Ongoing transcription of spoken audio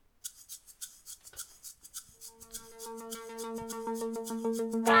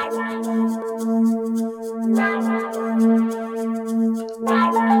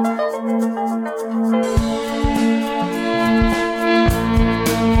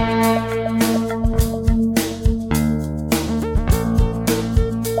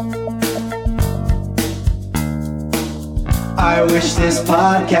I wish this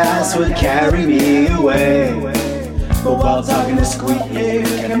podcast would carry me away. But while talking to Squeak,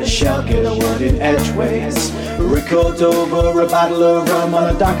 can Michelle get a word in edgeways? Record over a bottle of rum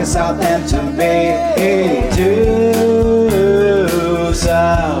on a dock in Southampton Bay. Too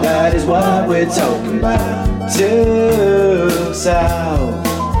south, that is what we're talking about. Too south.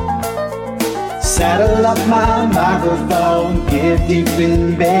 Saddle up my microphone, give deep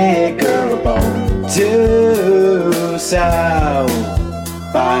in bed, girl, a bone. Too south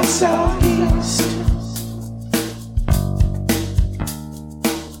by southeast.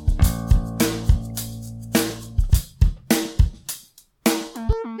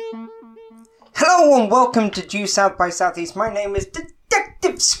 Hello and welcome to Due South by Southeast. My name is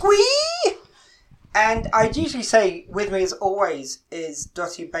Detective Squee, and I'd usually say with me as always is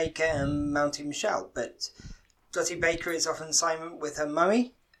Dottie Baker and Mountie Michelle, but Dottie Baker is off on assignment with her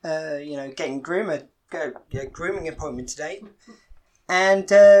mummy, getting grooming appointment today, and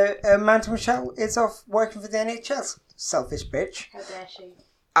Mountie Michelle is off working for the NHS. Selfish bitch. How dare she?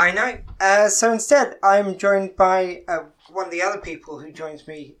 I know. So instead, I'm joined by one of the other people who joins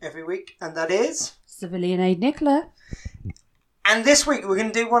me every week, and that is Civilian Aid Nicola. And this week we're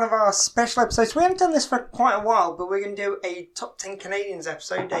going to do one of our special episodes. We haven't done this for quite a while, but we're going to do a Top 10 Canadians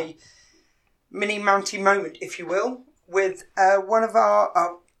episode, a mini Mountie moment, if you will, with one of our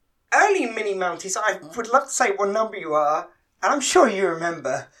early mini Mounties. I would love to say what number you are, and I'm sure you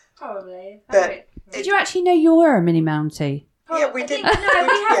remember. Probably. But Did you actually know you were a mini Mountie? Yeah, we did. We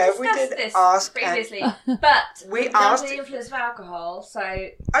have discussed did this ask previously, but we under asked the influence of alcohol. So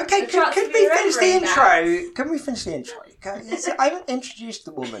okay, could we finish the intro? Can we finish the intro? I haven't introduced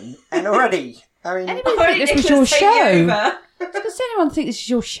the woman, and already, I mean, Anybody think this was your show? Does anyone think this is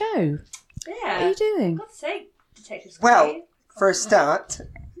your show? Yeah. What are you doing? God's sake, Detective Squee. well, for a start,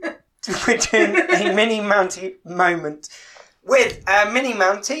 we're doing a mini Mountie moment with mini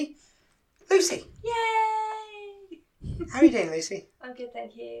Mountie Lucy. Yay! How are you doing, Lucy? I'm good,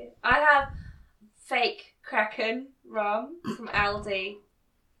 thank you. I have fake Caton rum from Aldi,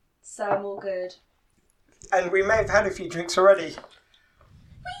 so I'm all good. And we may have had a few drinks already.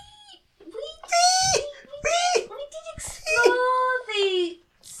 We did explore the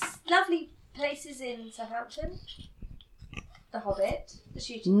lovely places in Southampton. The Hobbit, the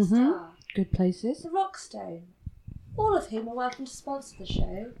Shooting Star, Good places. the Rockstone. All of whom are welcome to sponsor the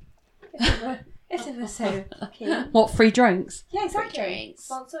show. If they were so keen. What, free drinks? Yeah, exactly. Free drinks.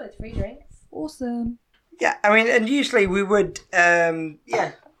 Sponsor with free drinks. Awesome. Yeah, I mean, and usually we would,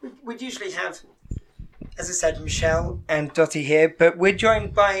 we'd usually have, as I said, Michelle and Dottie here, but we're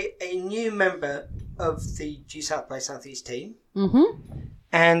joined by a new member of the Due South by Southeast team. Mm-hmm.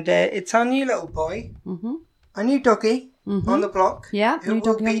 And it's our new little boy, our new doggy on the block. Yeah, who new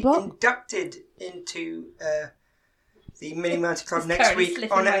will doggy on be the block. inducted into the Mini Mountie Club He's next currently week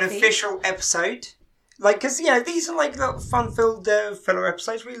sniffing on an my feet. official episode. Like, because, these are like little fun-filled filler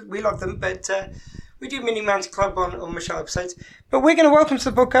episodes. We love them, but we do Mini Mountie Club on Michelle episodes. But we're going to welcome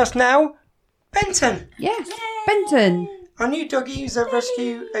to the podcast now, Benton. Yes, Benton. Our new doggy who's a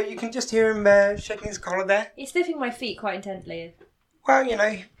rescue. You can just hear him shaking his collar there. He's sniffing my feet quite intently. Well,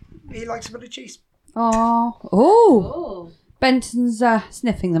 he likes a bit of cheese. Oh. Oh. Benton's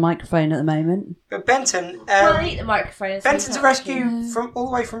sniffing the microphone at the moment. But Benton... Can't eat the microphone. so Benton's he a can't rescue from all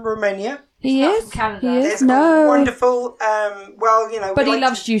the way from Romania. He not is. from Canada. He There's is. No. a wonderful, But he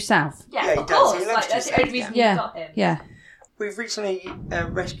loves Due South. Yeah, Yeah, he of does. course. He loves That's the to only say, reason yeah. you got him. Yeah. We've recently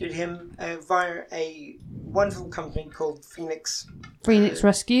rescued him via a wonderful company called Phoenix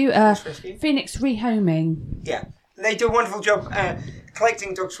Rescue. Rescue. Phoenix Rehoming. Yeah. They do a wonderful job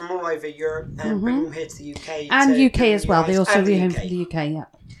collecting dogs from all over Europe and bringing them here to the UK. And to UK as well. They also and the rehome UK. from the UK, yeah.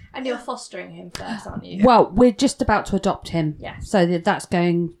 And you're fostering him first, aren't you? Well, we're just about to adopt him. Yeah. So that's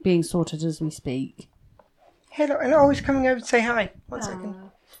being sorted as we speak. Hello, and he's coming over to say hi. One second.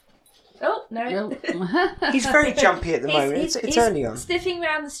 Oh, no. He's very jumpy at the moment. It's early on. Sniffing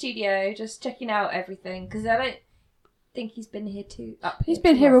around the studio, just checking out everything, because I don't think he's been here He's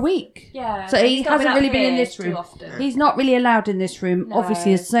been here a week. Yeah. So he he's not hasn't really up been in here this too room. often. He's not really allowed in this room. No.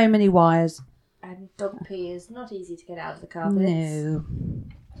 Obviously, there's so many wires. And dog pee is not easy to get out of the carpets. No.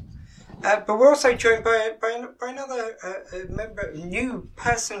 But we're also joined by another member, new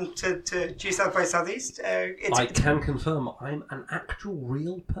person to Due South by Southeast. I can confirm I'm an actual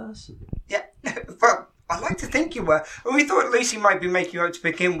real person. Yeah, well, I like to think you were. Well, we thought Lucy might be making you up to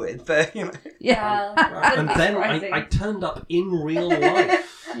begin with, but Yeah. And then I turned up in real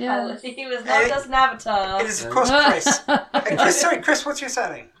life. Yeah. He was not just an avatar. it is, of course, Chris. Chris, what's your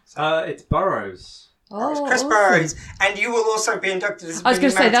surname? It's Burrows. Oh, Chris awesome. Burrows. And you will also be inducted as a I was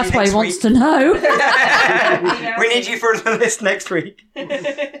going to say, Mountie that's why he next wants week. to know. We need you for the list next week.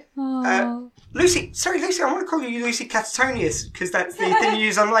 Oh. Lucy, I want to call you Lucy Catonius because that's the thing you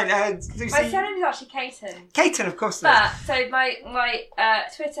use online. Lucy. My surname is actually Caton. Caton, of course. But, so my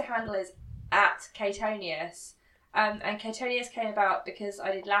Twitter handle is @Catonius. And Catonius came about because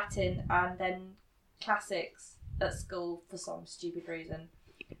I did Latin and then classics at school for some stupid reason.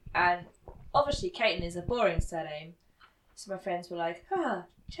 And obviously Caton is a boring surname. So my friends were like,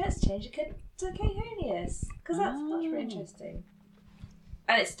 let's change it to Catonius. Because that's much more interesting.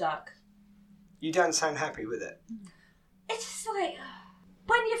 And it stuck. You don't sound happy with it. It's just like,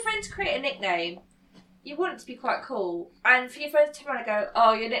 when your friends create a nickname, you want it to be quite cool. And for your friends to turn around and go,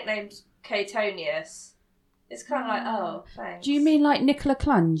 oh, your nickname's Catonius. It's kind of like, oh, thanks. Do you mean like Nicola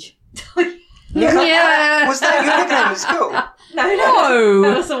Clunge? Yeah. Was that your nickname at school? No.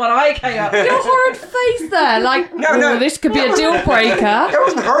 That was the one I came up with. Your horrid face there, like, No. this could be a deal breaker. That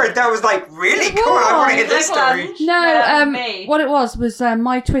wasn't horrid. That was like really cool. I want to hear this story. No, me. what it was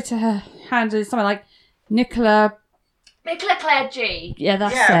my Twitter handle is something like Nicola. Claire G. Yeah,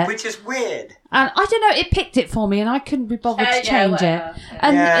 that's Yeah, it. which is weird. And I don't know, it picked it for me, and I couldn't be bothered to change it. whatever.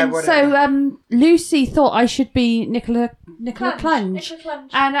 And whatever. so Lucy thought I should be Nicola Clunge. Nicola Clunge.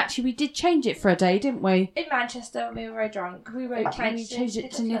 And actually, we did change it for a day, didn't we? In Manchester, when we were very drunk, we wrote Changed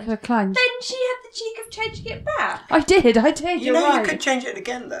it to Nicola Nicola Clunge. Clunge. Then she had the cheek of changing it back. I did. You You're know right. you could change it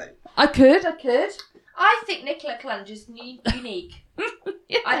again though. I could. I think Nicola Clunge is unique.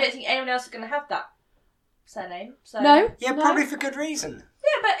 I don't think anyone else is going to have that surname. So. No. Yeah, No. probably for good reason.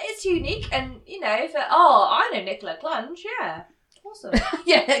 Yeah, but it's unique, and I know Nicola Clunge. Yeah, awesome.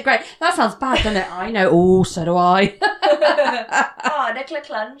 Yeah, great. That sounds bad, doesn't it? I know. Oh, so do I. Nicola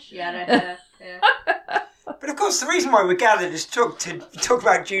Clunge. Yeah, I know her. Yeah. But of course, the reason why we're gathered is to talk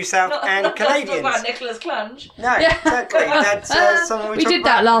about due south and Not Canadians. about Nicholas Clunge. No, exactly. That's something We talk did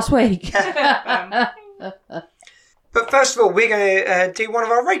that about. last week. But first of all, we're going to do one of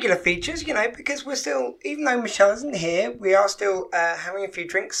our regular features, because we're still, even though Michelle isn't here, we are still having a few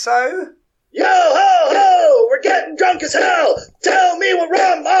drinks. So, Yo ho ho! We're getting drunk as hell! Tell me what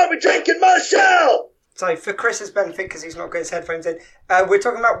rum are we drinking, Michelle? So for Chris's benefit, because he's not got his headphones in, we're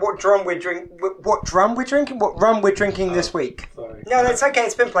talking about what rum we're drinking this week. Sorry. No, that's okay.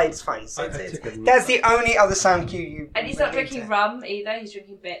 It's been played. It's fine. That's the only other sound cue you. And he's not drinking rum either. He's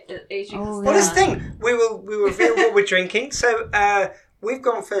drinking He's drinking. Well, this thing we will reveal what we're drinking. So we've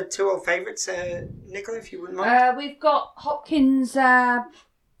gone for two old favourites. Nicola, if you wouldn't mind. We've got Hopkins.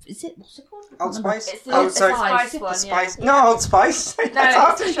 What's it called? Old Spice. It's the Old Spice one. Spice. No, Old Spice.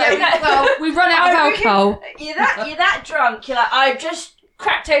 That's aftershave. Well, we've run out of alcohol. You're that drunk. You're like, I've just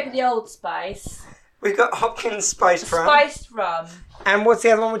cracked open the Old Spice. We've got Hopkins Spiced Rum. Spiced rum. And what's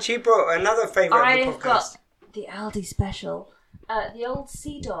the other one which you brought? Another favourite of the I've podcast. got the Aldi special. The Old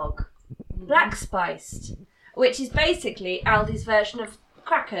Sea Dog. Black Spiced. Which is basically Aldi's version of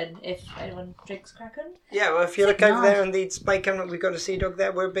Kraken, if anyone drinks Kraken. Yeah, well, if you look over there in the display cabinet, we've got a Sea Dog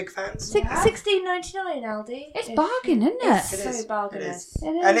there. We're big fans. $16.99 Aldi. It's bargain, isn't it? It's so bargainous.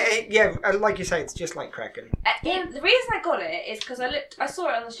 And like you say, it's just like Kraken. The reason I got it is because I saw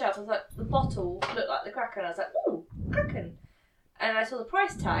it on the shelf. I was like, the bottle looked like the Kraken. I was like, ooh, Kraken. And I saw the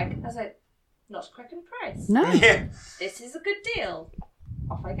price tag. I was like, not a Kraken price. No. Yeah. This is a good deal.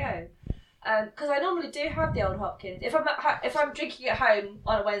 Off I go. Because I normally do have the Old Hopkins. If I'm drinking at home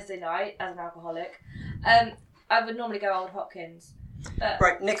on a Wednesday night as an alcoholic, I would normally go Old Hopkins. But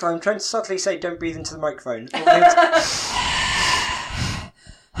Right, Nicola, I'm trying to subtly say don't breathe into the microphone.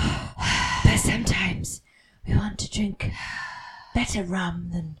 But sometimes we want to drink better rum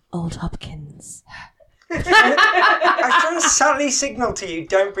than Old Hopkins. I was trying to subtly signal to you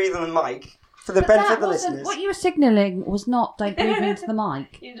don't breathe on the mic for the benefit of the listeners. What you were signalling was not don't breathe into the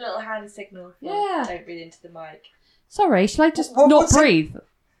mic. you need a little hand signal. Yeah. Don't breathe into the mic. Sorry, shall I just What- not what's it- breathe?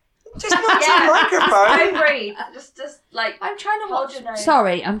 Just not to the microphone. Don't breathe. Just like I'm trying to hold watch. your nose.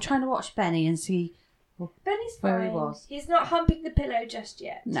 Sorry, I'm trying to watch Benny and see. Benny's Where fine. he was. He's not humping the pillow just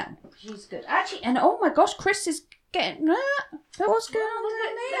yet. No, he's good. Actually, and oh my gosh, Chris is getting. What's going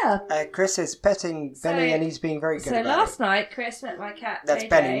on in there? Chris is petting Benny and he's being very good So about last it. night, Chris met my cat. That's JJ.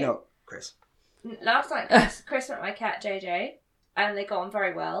 Benny, not Chris. Last night, Chris met my cat JJ, and they got on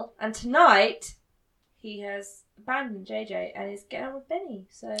very well. And tonight, he has abandoned JJ and is getting on with Benny.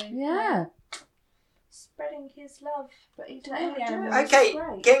 So Yeah. spreading his love. But he Yeah, doesn't do it. animals. Okay, It's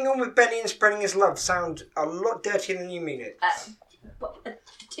great. getting on with Benny and spreading his love sound a lot dirtier than you mean it.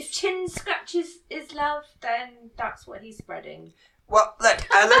 If Chin scratches his love, then that's what he's spreading. Well, look,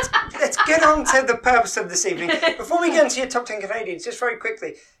 let's get on to the purpose of this evening. Before we get into your top 10 Canadians, just very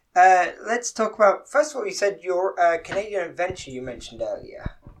quickly, Let's talk about. First of all, you said your Canadian adventure you mentioned earlier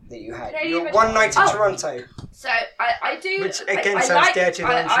that you had. Canadian Your one night in adventure. Toronto. So I do. Which again I sounds like, dirty,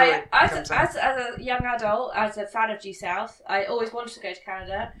 and I'm sure it as comes a young adult, as a fan of Due South, I always wanted to go to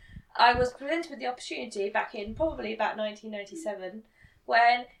Canada. I was presented with the opportunity back in probably about 1997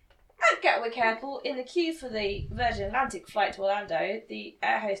 when at Gatwick Airport, in the queue for the Virgin Atlantic flight to Orlando, the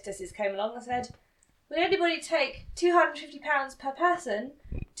air hostesses came along and said, "Would anybody take £250 per person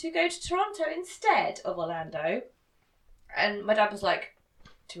to go to Toronto instead of Orlando?" And my dad was like,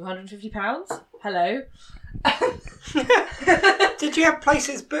 £250? Hello. Did you have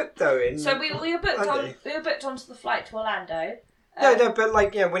places booked though? So we were booked Monday? onto the flight to Orlando. No, but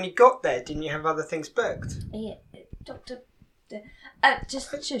like, when you got there, didn't you have other things booked? Yeah, Doctor.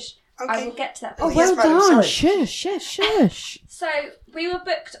 Just shush. Okay. I will get to that. Oh, point. Yes, well madam, done. sorry. Shush. So we were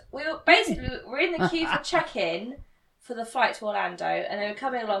booked. We were in the queue for check-in for the flight to Orlando, and they were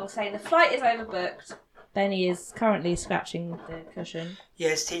coming along saying the flight is overbooked. Benny is currently scratching the cushion. Yeah,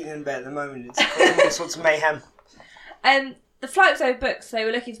 it's teething in bed at the moment. It's causing all sorts of mayhem. The flight was overbooked, so they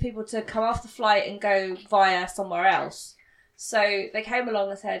were looking for people to come off the flight and go via somewhere else. So they came along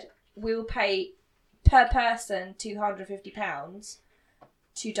and said, "We will pay per person £250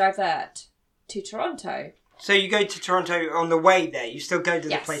 to divert to Toronto." So you go to Toronto on the way there. You still go to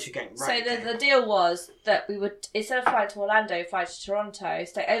the Yes. place you're going, So right? the deal was that we would, instead of flying to Orlando, fly to Toronto,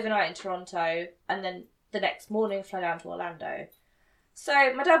 stay overnight in Toronto, and then the next morning fly down to Orlando.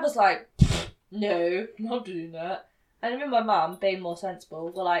 So my dad was like, "No, I'm not doing that." And me and my mum, being more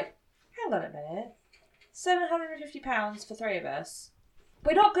sensible, were like, "Hang on a minute, £750 for three of us.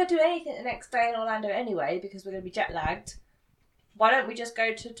 We're not going to do anything the next day in Orlando anyway because we're going to be jet lagged. Why don't we just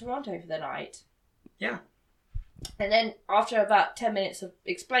go to Toronto for the night?" Yeah. And then after about 10 minutes of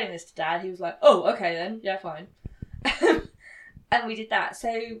explaining this to Dad, he was like, "Oh, okay then, yeah, fine." And we did that. So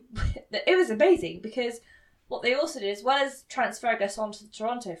it was amazing because what they also did, as well as transferring us onto the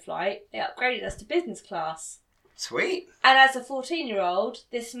Toronto flight, they upgraded us to business class. Sweet. And as a 14-year-old,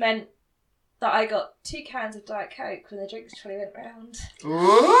 this meant that I got 2 cans of Diet Coke when the drinks trolley went round.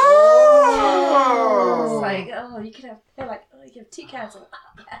 Ooh. It's like, you could have, they're like, you can have 2 cans. I'm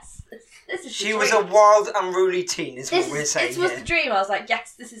like, yes, this is She the was dream. a wild, unruly teen, is what we're saying This was here. the dream. I was like,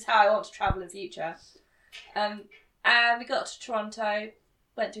 yes, this is how I want to travel in future. And we got to Toronto,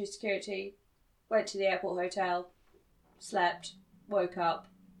 went through security, went to the airport hotel, slept, woke up,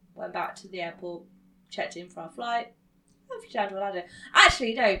 went back to the airport, checked in for our flight, and flew down to Orlando.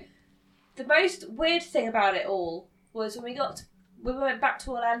 Actually, no. The most weird thing about it all was when we went back to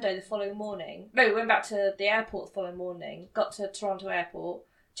Orlando the following morning. No, we went back to the airport the following morning, got to Toronto airport,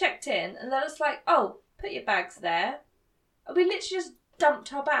 checked in, and they were just like, "Oh, put your bags there." And we literally just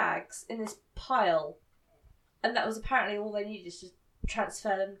dumped our bags in this pile. And that was apparently all they needed to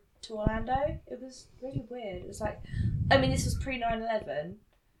transfer them to Orlando. It was really weird. It was like, this was pre-9/11,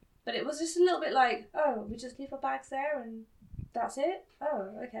 but it was just a little bit like, "Oh, we just leave our bags there and that's it?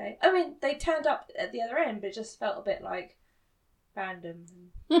 Oh, okay." They turned up at the other end, but it just felt a bit like random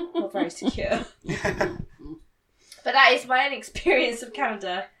and not very secure. But that is my only experience of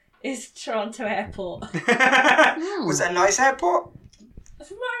Canada, is Toronto Airport. Was it a nice airport?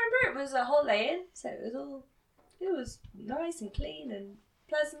 From what I remember, it was a Holiday Inn, so it was nice and clean and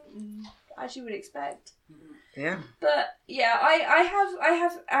pleasant, and as you would expect. Yeah. But yeah, I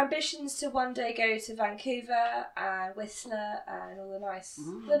have ambitions to one day go to Vancouver and Whistler and all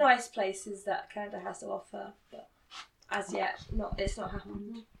the nice places that Canada has to offer. But as yet, it's not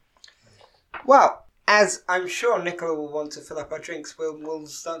happened. Well, as I'm sure Nicola will want to fill up our drinks, we'll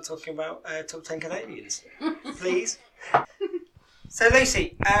start talking about top 10 Canadians, please. So,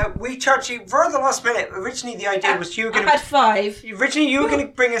 Lucy, we charged you right at the last minute. Originally, the idea was you were going I had 5. Originally, you were going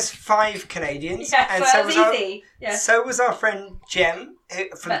to bring us 5 Canadians. Yeah, and so was that was easy. Yeah. So was our friend Jem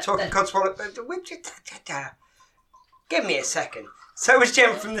from the Talking Codswallop. Give me a second. So was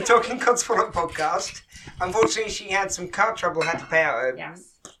Jem from the Talking Codswallop podcast. Unfortunately, she had some car trouble, had to pay out a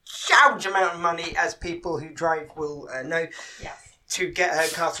huge amount of money, as people who drive will know. Yes. To get her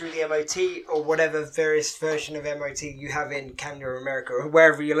car through the MOT or whatever various version of MOT you have in Canada or America or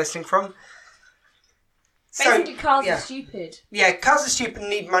wherever you're listening from. Basically, cars are stupid. Yeah, cars are stupid and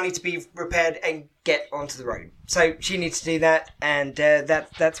need money to be repaired and get onto the road. So she needs to do that, and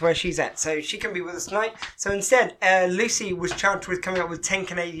that's where she's at. So she can be with us tonight. So instead, Lucy was charged with coming up with 10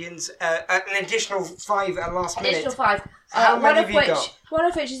 Canadians, an additional 5 at last minute. Additional 5. How many have you got? One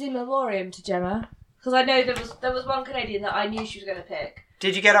of which is in memoriam to Gemma. Because I know there was one Canadian that I knew she was going to pick.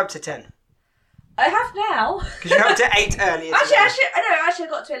 Did you get up to 10? I have now. Because you got up to 8 earlier. Actually, I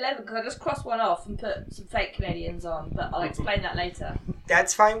got to 11 because I just crossed one off and put some fake Canadians on, but I'll explain that later.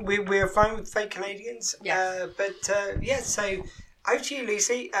 That's fine. We're fine with fake Canadians. Yes. So over to you,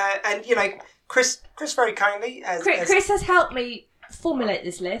 Lucy. And Chris very kindly Chris has helped me formulate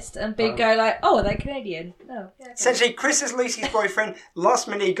this list and go like, oh, are they Canadian? No. Yeah, okay. essentially Chris is Lucy's boyfriend. Last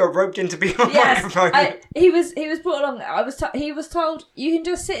minute he got roped into being on the Yes, microphone. he was brought along. He was told you can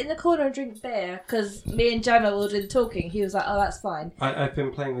just sit in the corner and drink beer because me and Gemma will do the talking. He was like, oh, that's fine. I've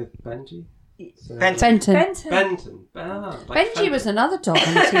been playing with Benji. So. Benton. Benton. Like Benji was another dog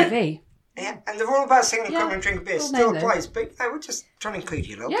on the TV. Yeah, and they're all about sitting in the corner Yeah, and drinking beer. we'll Still know applies, but we're just trying to include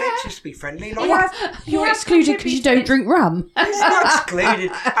you, okay? Yeah. Just be friendly. He Like, has- You're he has excluded because you don't contributed- drink rum. he's not excluded.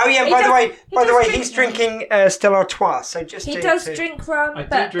 Oh yeah, He by the does way, drink he's rum. drinking Stella Artois. So just He to, does to- drink rum, I do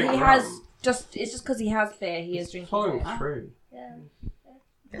but drink he rum. has it's just because he has beer. He is drinking following beer. through. Yeah.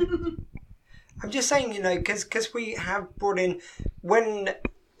 I'm just saying, because we have brought in when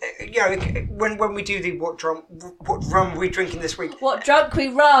we do the what rum we drinking this week. What drunk we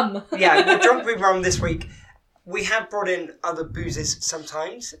rum? Yeah, what drunk we rum this week. We have brought in other boozes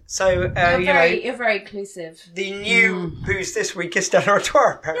sometimes. So You're very inclusive. the new booze this week is Stella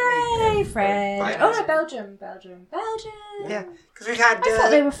Artois, apparently. Yay, French! Right. Oh no, Belgium. Yeah, because we've had. I thought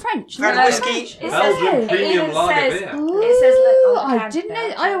they were French. Red No, whiskey. It Belgium says, premium it even lager says, beer. It says Ooh, on I can didn't know.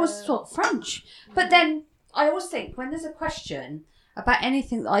 Belgium. I always thought French. But then I always think when there's a question about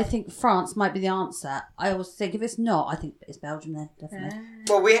anything that I think France might be the answer, I always think if it's not, I think it's Belgium then, definitely.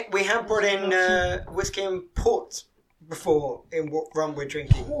 Well, we have brought in whiskey and port before in what rum we're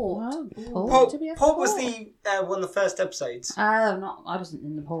drinking. Port. Port, Did we have port was the one of the first episodes. I wasn't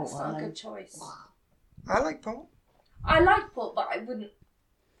in the port. That's not a one, good choice. I like port. I like port, but I wouldn't.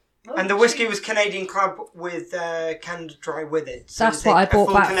 And the whiskey was Canadian Club with Canada Dry with it. So That's it's what I a bought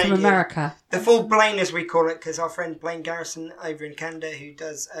full back Canadian- from America. The full Blaine, as we call it, because our friend Blaine Garrison over in Canada, who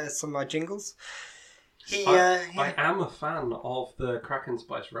does some of our jingles, I am a fan of the Kraken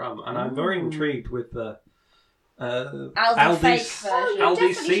Spice rum, and I'm very intrigued with the Aldi fake version. Aldi's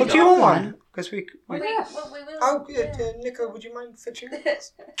definitely Sea Well, do you Dog. want one? Because we We will. Oh, good. Nico, would you mind fetching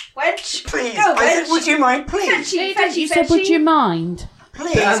it? Wench. Please. Go, I said, wench. would you mind, please? You said, would you mind?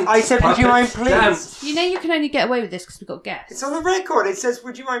 Please. Dance, I said, would you mind, puppets, please? dance. You know you can only get away with this because we've got guests. It's on the record. It says,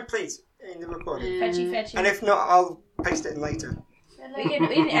 would you mind, please, in the recording. Fetchy. And if not, I'll paste it in later. We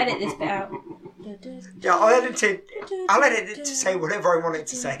can edit this bit out. Yeah, I'll edit it to say whatever I want it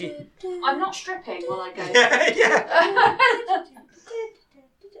to say. I'm not stripping while I go. yeah.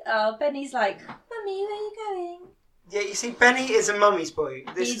 Oh, Benny's like, Mummy, where are you going? Yeah, you see, Benny is a mummy's boy.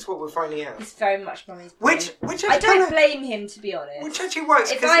 This He's- is what we're finding out. He's very much Mummy's boy. Which I actually don't kinda, blame him, to be honest. which actually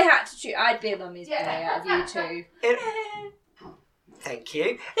works. If 'cause I had to choose, I'd be a Mummy's boy out of you two. Thank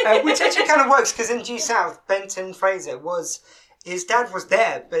you. Which actually kind of works because in Due South, Benton Fraser his dad was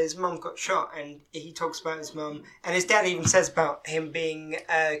there, but his mum got shot, and he talks about his mum, and his dad even says about him being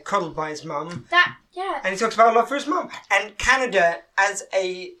coddled by his mum, and he talks about love for his mum. And Canada, as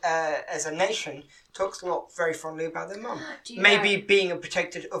a nation, talks a lot very fondly about their mum. Do you Maybe know- being a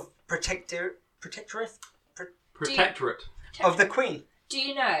protectorate of the Queen. Do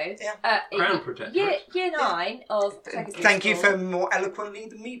you know? Yeah. Crown Protectorate. Year 9 of secondary Thank you school. for more eloquently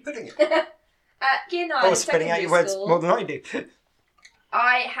than me putting it. Year 9 Or of spelling out secondary your words school, more than I do.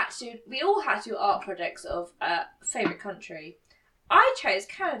 we all had to do art projects of favourite country. I chose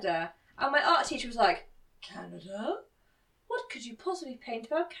Canada, and my art teacher was like, Canada? What could you possibly paint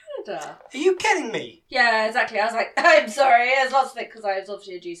about Canada? Are you kidding me? Yeah, exactly. I was like, I'm sorry, there's lots of it because I was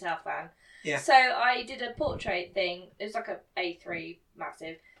obviously a Due South fan. Yeah. So I did a portrait thing. It was like a A3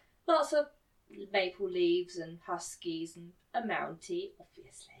 massive. Lots of maple leaves and huskies and a Mountie,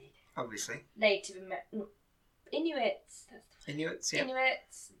 obviously. Obviously. Native Inuits. Inuits, yeah.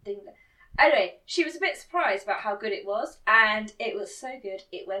 Inuits. Anyway, she was a bit surprised about how good it was, and it was so good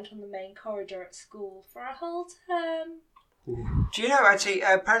it went on the main corridor at school for a whole term. Do you know, actually,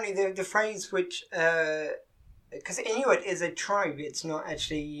 apparently the phrase which... Because Inuit is a tribe, it's not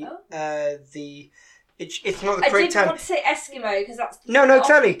actually It's not the I correct didn't term. want to say Eskimo because that's... No,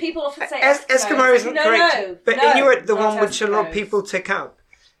 exactly. People often say Eskimo isn't correct. But no, Inuit, the not one which a lot of Eskimos. people took up,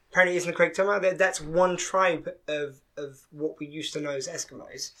 apparently isn't the correct term. That's one tribe of what we used to know as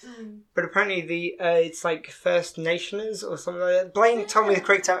Eskimos. But apparently it's like First Nationers or something like that. Blaine told me the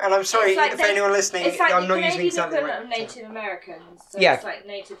correct term, and I'm sorry It's like if anyone listening, it's like I'm the not using Canadian exactly the equivalent right of Native Americans. So Yeah. it's like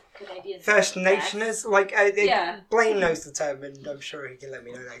Native Canadians. First Nationers, like Yeah. Blaine knows the term, and I'm sure he can let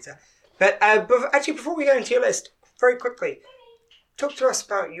me know later. But actually, before we go into your list, very quickly, talk to us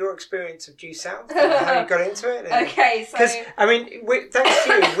about your experience of Due South, and how you got into it. Okay, so... Because I mean, thanks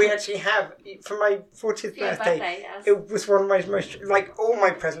to you, we actually have for my 40th Yeah, birthday. yes. It was one of my most all my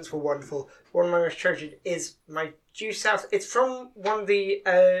presents were wonderful. One of my most treasured is my Due South. It's from one of the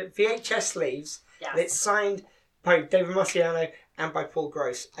VHS sleeves. Yes. And it's signed by David Marciano and by Paul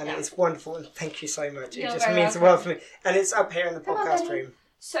Gross. And Yeah. it's wonderful. And thank you so much. You're it just very means the world welcome. for me. And it's up here in the Come on, podcast Benny. room.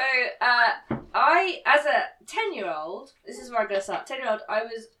 So, I, as a 10-year-old, this is where I'm going to start. 10-year-old, I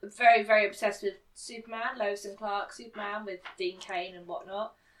was very, very obsessed with Superman, Lois and Clark, Superman with Dean Cain and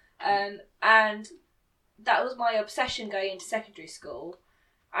whatnot. And that was my obsession going into secondary school.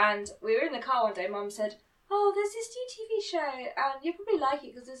 And we were in the car one day, Mum said, "Oh, there's this new TV show, and you'll probably like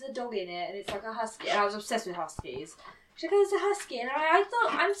it because there's a dog in it, and it's like a husky." And I was obsessed with huskies. She's like, "Oh, there's a husky," and I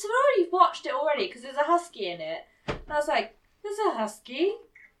thought, I've already watched it already because there's a husky in it. And I was like, "There's a husky?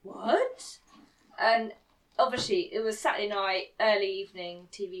 What?" And obviously, it was Saturday night, early evening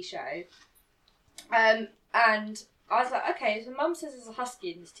TV show. And I was like, okay, so Mum says there's a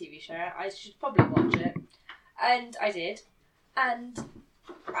husky in this TV show. I should probably watch it. And I did. And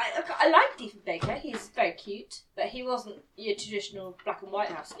I liked Ethan Baker. He's very cute. But he wasn't your traditional black and white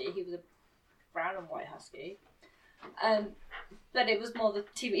husky. He was a brown and white husky. But it was more the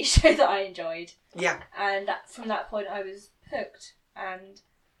TV show that I enjoyed. Yeah. And from that point, I was hooked. And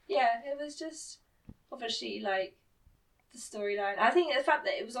yeah, it was just obviously like the storyline. I think the fact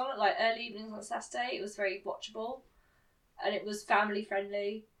that it was on at like early evenings on Saturday, it was very watchable, and it was family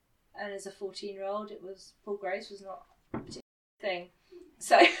friendly. And as a 14-year-old, it was Paul Gross was not a particular thing.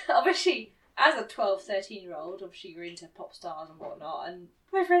 So obviously, as a 12, 13-year-old, obviously you're into pop stars and whatnot. And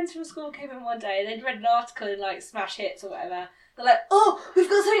my friends from school came in one day and they'd read an article in like Smash Hits or whatever. They're like, "Oh, we've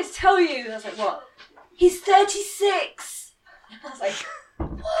got something to tell you." And I was like, "What?" "He's 36. And I was like,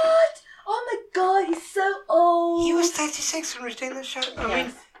 "What? Oh my god, he's so old." He was 36 when we were doing the show. I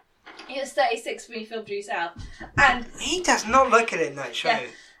mean, he was 36 when he filmed Due South. And he does not look it in that show. Yeah.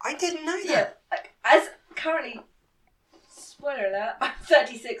 I didn't know yeah, that. like, as currently, spoiler alert, I'm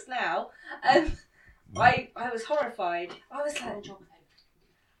 36 now. I was horrified. I was like,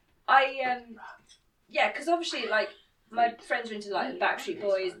 because obviously, like, my friends were into like the Backstreet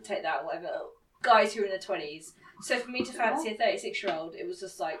Boys and Take That, or whatever, guys who were in their 20s. So for me to fancy a 36-year-old, it was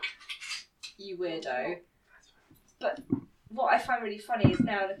just like, you weirdo. But what I find really funny is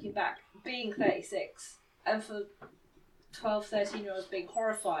now looking back, being 36, and for 12, 13-year-olds being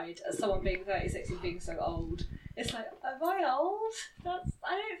horrified at someone being 36 and being so old. It's like, am I old? I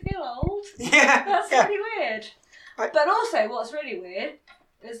don't feel old. Yeah. That's yeah. really weird. But also, what's really weird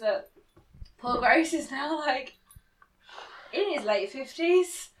is that Paul Gross is now like in his late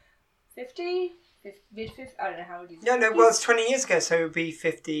 50s. 50? Mid-50s? I don't know how old he is. No, well, it's 20 years ago, so it would be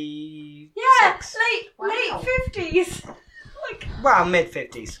 50. Yeah, late 50s. Like, Well,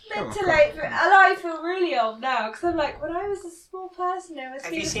 mid-50s. mid to late. And I feel really old now because I'm like, when I was a small person, I was.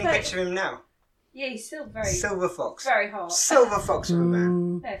 Have you seen a picture of him now? Yeah, he's still very, Silver fox. very hot. Silver fox of a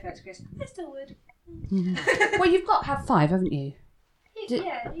man. No offense, Chris. I still would. Well, you've got to have 5, haven't you?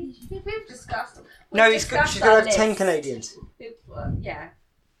 We've discussed. No, we've she's discussed got to our have 10 list. Canadians. Yeah.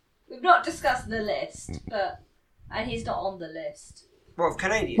 We've not discussed the list, and he's not on the list. What, of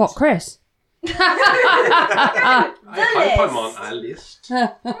Canadians? What, Chris? I hope I'm on a list.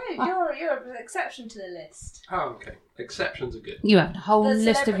 No, you're an exception to the list. Oh, okay. Exceptions are good. You have a whole The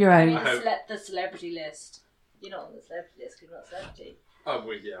list of celebrity- your I own. mean, the celebrity list. You're not on the celebrity list because you're not a celebrity. Oh,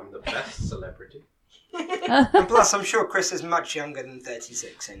 well, yeah, I'm the best celebrity. And plus, I'm sure Chris is much younger than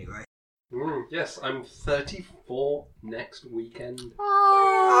 36 anyway. Yes, I'm 34 next weekend.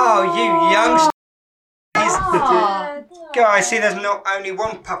 Oh, you youngster. Oh. Go, I see there's not only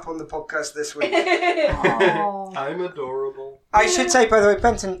one pup on the podcast this week. Oh. I'm adorable. I should say, by the way,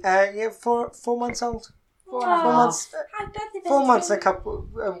 Benton, 4 months old. 4 months. 4 months, a couple,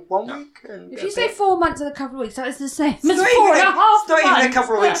 1 week. And If a you say bit. 4 months and a couple of weeks, that is the same as It's not 4 even and a a- half It's not even a months.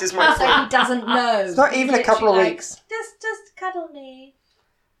 couple of weeks, it's my So he fault. doesn't know. It's not even a couple of Literally, weeks. Just cuddle me.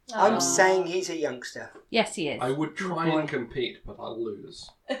 I'm Aw. saying he's a youngster. Yes, he is. I would try Good boy. and compete, but I'll lose.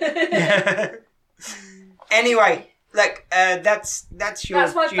 Anyway, look, that's your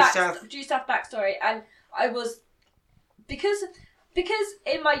That's my Due South. Due South backstory, and I was because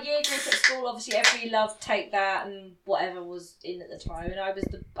in my year group at school, obviously everybody loved Take That and whatever was in at the time, and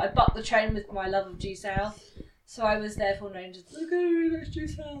I bucked the train with my love of Due South, so I was therefore known as okay, that's Due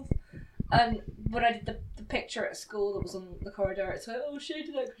South. And when I did the picture at school that was on the corridor, it's like, oh, she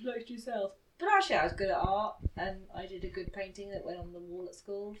did that because she likes Due South. But actually, I was good at art, and I did a good painting that went on the wall at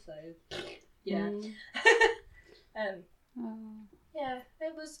school, so yeah. Yeah,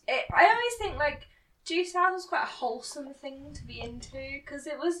 it was. I always think like Due South was quite a wholesome thing to be into because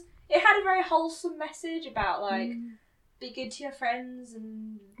it had a very wholesome message about like be good to your friends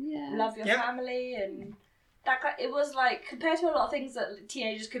and love your Yeah. family and it was like, compared to a lot of things that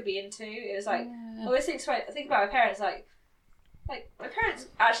teenagers could be into, it was like, I always think about my parents, like my parents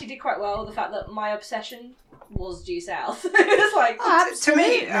actually did quite well with the fact that my obsession was due south. It was like, to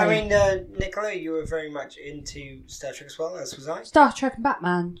me, I mean, Nicola, you were very much into Star Trek as well, as was I. Star Trek and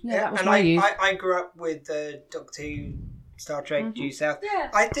Batman. Yeah, that was and my youth. I grew up with Doctor Who, Star Trek, due south. Yeah.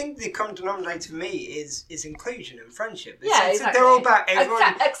 I think the common denominator for me is inclusion and friendship. Exactly. They're all about everyone.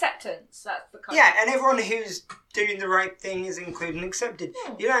 Acceptance. That's the kind. Yeah, and everyone who's doing the right thing is included and accepted.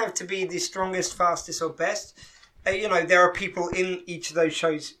 You don't have to be the strongest, fastest, or best. There are people in each of those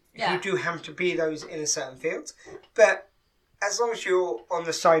shows who do have to be those in a certain field. But as long as you're on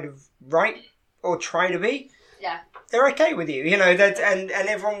the side of right, or try to be, they're okay with you. That, and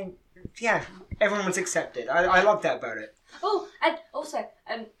everyone, everyone's accepted. I love that about it. Oh, and also,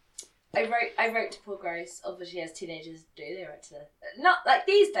 I wrote to Paul Gross, obviously, as teenagers do. They wrote to... Not like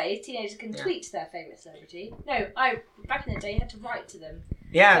these days, teenagers can tweet to their favourite celebrity. No, back in the day, you had to write to them.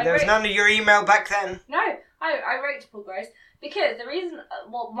 Yeah, So there was none of your email back then. No, I wrote to Paul Gross because the reason...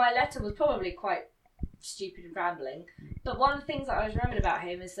 Well, my letter was probably quite stupid and rambling, but one of the things that I was remembered about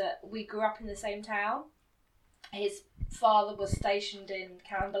him is that we grew up in the same town. His father was stationed in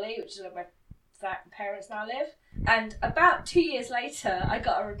Camberley, which is where my parents now live. And about 2 years later, I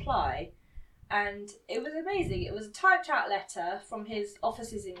got a reply, and it was amazing. It was a typed out letter from his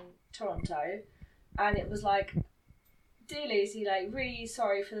offices in Toronto, and it was like, "Dear Lucy, really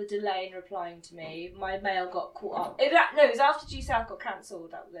sorry for the delay in replying to me. My mail got caught up." It was after Due South got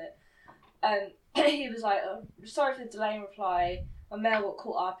cancelled. That was it. He was like, "Oh, sorry for the delay in reply. My mail got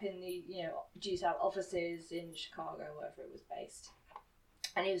caught up in the Due South offices in Chicago, wherever it was based."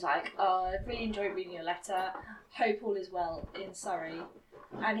 And he was like, "Oh, I really enjoyed reading your letter. Hope all is well in Surrey."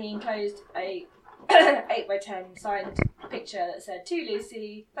 And he enclosed a 8x10 signed picture that said, "To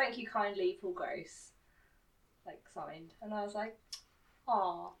Lucy, thank you kindly, Paul Gross." Signed. And I was like,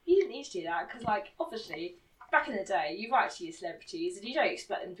 "Aw, you didn't need to do that." Because, obviously, back in the day, you write to your celebrities and you don't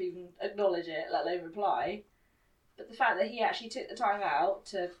expect them to even acknowledge it, let alone reply. But the fact that he actually took the time out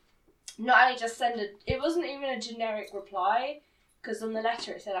to not only just send it wasn't even a generic reply. Because on the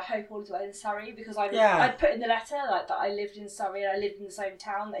letter it said, "I hope all is well in Surrey," because I'd put in the letter that I lived in Surrey and I lived in the same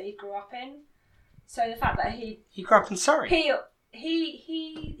town that he grew up in. So the fact that he grew up in Surrey.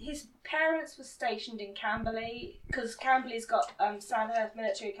 His parents were stationed in Camberley, because Camberley's got Sandhurst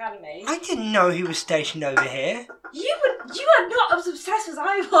Military Academy. I didn't know he was stationed over here. You are not as obsessed as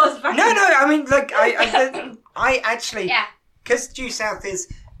I was back No, I mean, I actually, because Due South the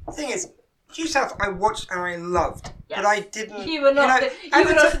thing is, Due South I watched and I loved, but I didn't. You were not. You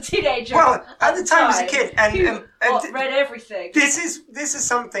were not a teenager. Well, at the time as a kid, and read everything. This is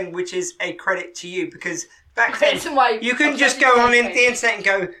something which is a credit to you, because back then you couldn't just obsessive go on the thinking. internet and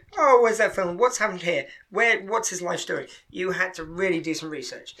go, "Oh, where's that film? What's happened here? What's his life story?" You had to really do some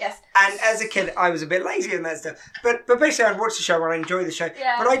research. Yes. And as a kid, I was a bit lazy on that stuff. But basically, I'd watch the show and I enjoyed the show.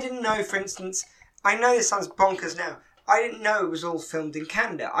 Yeah. But I didn't know, for instance, I know this sounds bonkers now. I didn't know it was all filmed in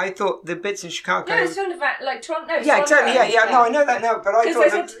Canada. I thought the bits in Chicago... No, it's filmed in Toronto. No, yeah, exactly. Yeah. No, I know that now, but I thought...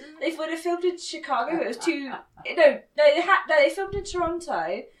 Because they would have filmed in Chicago, it was too... they filmed in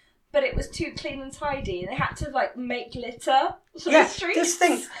Toronto, but it was too clean and tidy, and they had to, make litter for the streets. This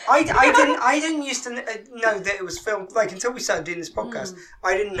thing... I didn't used to know that it was filmed... until we started doing this podcast,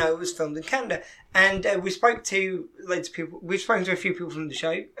 I didn't know it was filmed in Canada. And we spoke to loads of people... We've spoken to a few people from the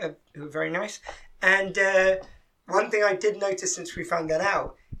show who were very nice. And... one thing I did notice since we found that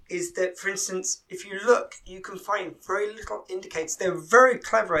out is that, for instance, if you look, you can find very little indicators. They're very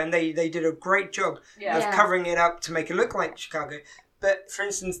clever and they did a great job of covering it up to make it look like Chicago. But, for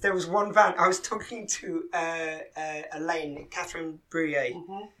instance, there was one van. I was talking to Elaine, Catherine Bruyere,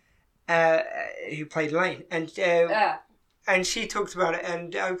 who played Elaine. And she talked about it.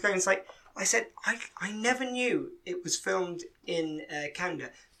 And I said, I never knew it was filmed in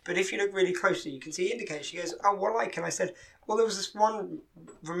Canada. But if you look really closely, you can see indicators. She goes, "Oh, what like?" And I said, "Well, there was this one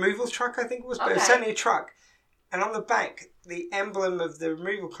removal truck, I think it was, but it was certainly a truck. And on the back, the emblem of the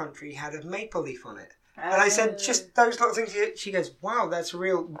removal country had a maple leaf on it." And I said, "Just those little things." She goes, "Wow, that's a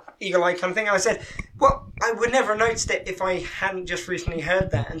real eagle-eye kind of thing." And I said, "Well, I would never have noticed it if I hadn't just recently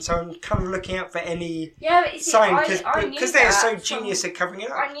heard that." And so I'm kind of looking out for any sign, because they are so genius at covering it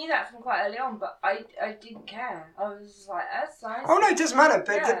up. I knew that from quite early on, but I didn't care. I was just like, "That's nice." Oh no, it doesn't matter.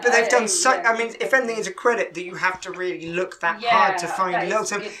 But they've done so. I mean, if anything, it's a credit that you have to really look that hard to find little.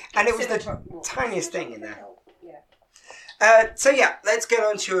 And it was the tiniest thing in there. Let's get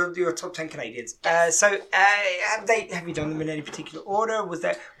on to your top 10 Canadians. Have you done them in any particular order? Was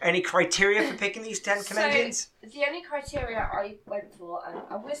there any criteria for picking these 10 Canadians? So, the only criteria I went for,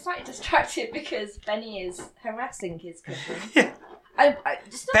 and we're slightly distracted because Benny is harassing his cousin.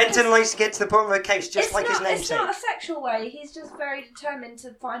 Benton likes to get to the bottom of the case, just like his namesake. It's not a sexual way. He's just very determined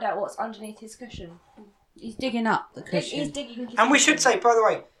to find out what's underneath his cushion. He's digging up the cushion. He's digging his And we should say, by the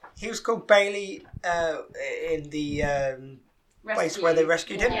way, he was called Bailey in the place where they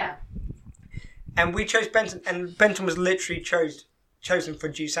rescued him. Yeah. And we chose Benton, and Benton was literally chosen for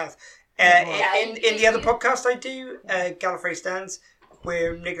due south. In the other podcast I do, Gallifrey Stands,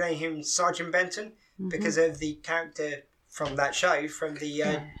 we're nicknaming him Sergeant Benton because of the character from that show, from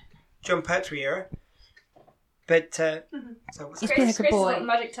the John Pertwee era. But he's been a good boy. Got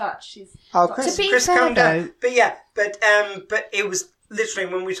magic touch. Chris calmed down. But it was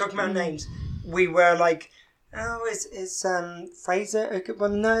literally when we were talking about names, we were like, "Oh, is Fraser a good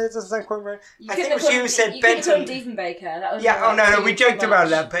one?" No, that doesn't sound quite right. I think it was you who said Benton. Diefenbaker. That was no, we joked about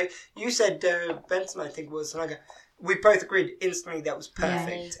that, but you said Benton. I think was like we both agreed instantly that was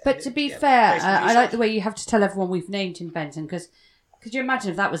perfect. Yeah. But to be fair, I like the way you have to tell everyone we've named him Benton because. Could you imagine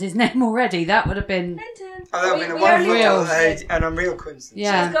if that was his name already? That would have been... Benton. Oh, that would have been an unreal coincidence.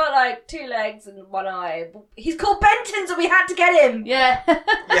 Yeah. He's got like 2 legs and 1 eye. He's called Benton, so we had to get him. Yeah.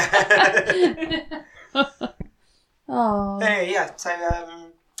 Oh. Yeah, so...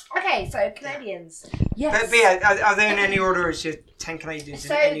 Okay, so Canadians. Yes. But are they in any order or is your 10 Canadians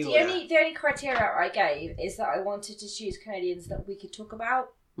in any order? So the only criteria I gave is that I wanted to choose Canadians that we could talk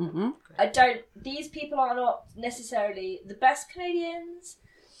about. Mm-hmm. These people are not necessarily the best Canadians.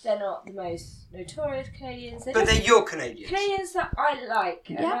 They're not the most notorious Canadians. They're your Canadians. Canadians that I like.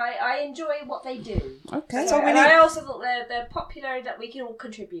 And I enjoy what they do. Okay. So, and I also thought they're popular that we can all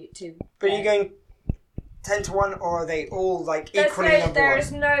contribute to. But are you going 10 to 1 or are they all like equally number 1? There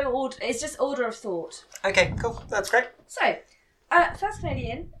is no order. It's just order of thought. Okay, cool. That's great. So, first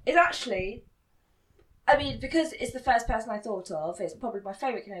Canadian is actually... I mean, because it's the first person I thought of, it's probably my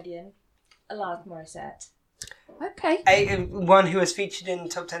favourite Canadian, Alanis Morissette. Okay. One who has featured in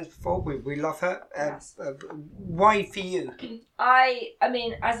top 10s before. We love her. Yes. Why for you? I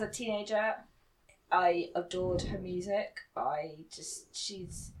mean, as a teenager, I adored her music.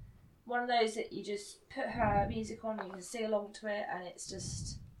 She's one of those that you just put her music on, you can sing along to it, and it's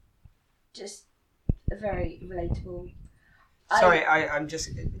just a very relatable. Sorry, I'm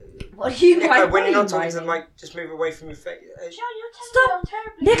just... What are you Nicola, when you're not talking to the mic, just move away from your face. Stop!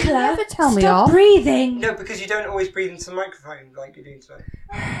 Nicola, never tell me stop off. breathing! No, because you don't always breathe into the microphone like you're doing today.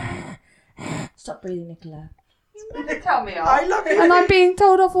 Stop breathing, Nicola. Never tell me off. I love it. And I'm being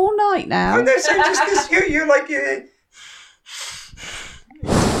told off all night now. I know, so just because you're like... You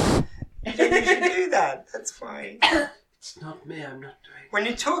don't usually do that. That's fine. It's not me, I'm not doing it. When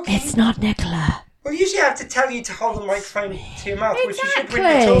you're talking... It's not Nicola. Well, usually I have to tell you to hold the microphone to your mouth, which you should when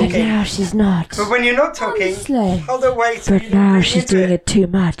But you're talking. now she's not. But when you're not talking, Honestly. hold it away so you But don't now breathe she's into doing it. it too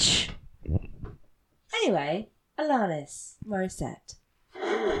much. Anyway, Alanis Morissette.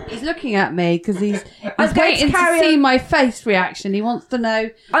 He's looking at me because he's I'm going waiting to to carry see on- my face reaction. He wants to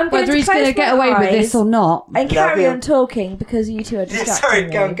know I'm going whether to he's going to close get my away with eyes this or not. and carry Love on talking because you two are Yeah,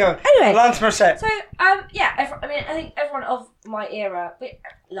 distracting sorry, me. go on. Anyway, Alanis Morissette. so I think everyone of my era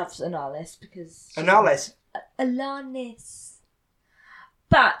loves Alanis because Alanis. Alanis.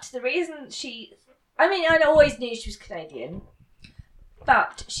 But the reason I always knew she was Canadian,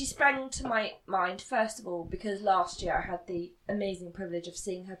 but she sprang to my mind first of all because last year I had the amazing privilege of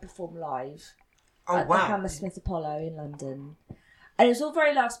seeing her perform live at the Hammersmith Apollo in London. And it was all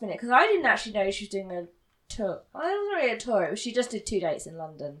very last minute because I didn't actually know she was doing a tour. Well, it wasn't really a tour, she just did 2 dates in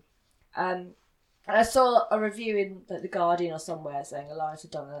London. And I saw a review in The Guardian or somewhere saying Alanis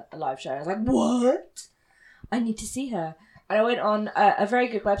had done a live show. I was like, what? I need to see her. And I went on a very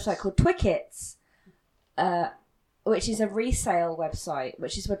good website called Twickets, which is a resale website,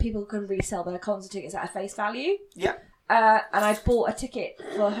 which is where people can resell their concert tickets at a face value. Yeah. And I bought a ticket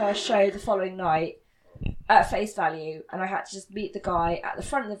for her show the following night at face value, and I had to just meet the guy at the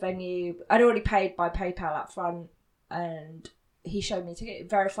front of the venue. I'd already paid by PayPal up front, and he showed me a ticket,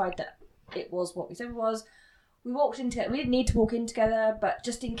 verified that it was what we said it was. We walked in together. We didn't need to walk in together, but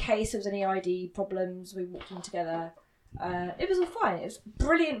just in case there was any ID problems, we walked in together. It was all fine. It was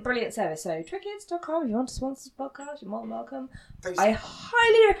brilliant service. So Twickets.com, if you want to sponsor this podcast, you're more than welcome. Thanks. I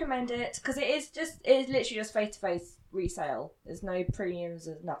highly recommend it because it is literally just face-to-face resale. There's no premiums,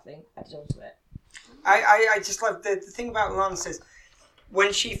 there's nothing added onto it. I just love the thing about Alanis is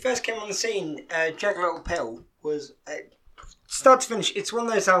when she first came on the scene, Jagged Little Pill was start to finish. It's one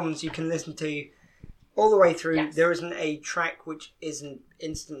of those albums you can listen to all the way through, Yes. there isn't a track which isn't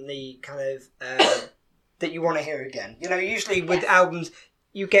instantly kind of that you want to hear again. You know, usually with albums,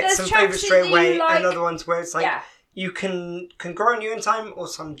 you get There's some tracks favourites that straight you away, like. and other ones where it's like Yeah. you can grow on you in time, or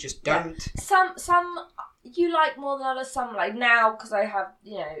some just don't. Some you like more than others. Some like now because I have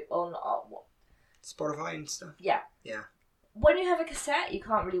on Spotify and stuff. Yeah. Yeah. When you have a cassette, you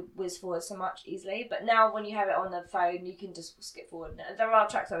can't really whiz forward so much easily. But now, when you have it on the phone, you can just skip forward. There are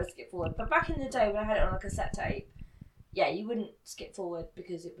tracks I would skip forward. But back in the day when I had it on a cassette tape, yeah, you wouldn't skip forward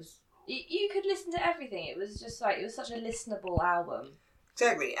because it was you could listen to everything. It was just like it was such a listenable album.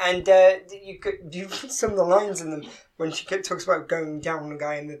 Exactly, and you put some of the lines in them when she talks about going down on a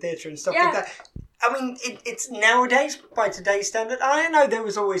guy in the theatre and stuff like that. I mean, it's nowadays by today's standard. I know there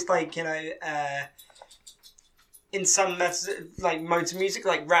was always like in some methods, like modes of music,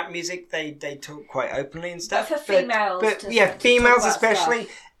 like rap music, they talk quite openly and stuff. But for females, but to females talk about especially,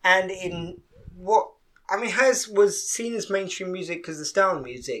 stuff. and in what. I mean, hers was seen as mainstream music because of the style of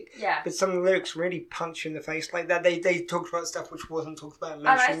music. Yeah. But some of the lyrics really punch you in the face like that. They talked about stuff which wasn't talked about in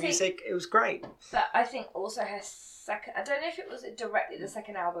mainstream music. It was great. But I think also her second... I don't know if it was directly the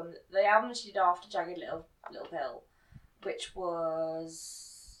second album. The album she did after Jagged Little Pill, which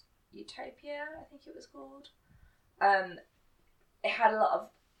was Utopia, I think it was called. It had a lot of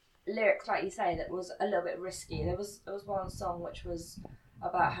lyrics, like you say, that was a little bit risky. There was one song which was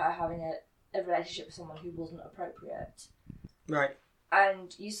about her having a relationship with someone who wasn't appropriate. Right.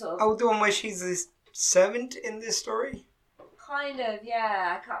 And you sort of... Oh, the one where she's this servant in this story? Kind of,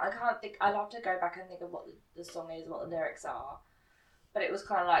 yeah. I can't think... I'll have to go back and think of what the song is, what the lyrics are. But it was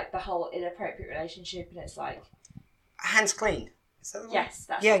kind of like the whole inappropriate relationship, and it's like... Hands Clean. Is that the one? Yes,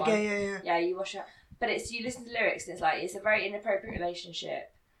 that's the one. Yeah. Yeah, you wash it. But you listen to the lyrics, and it's like, it's a very inappropriate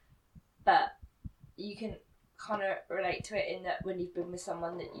relationship, but you can kind of relate to it in that when you've been with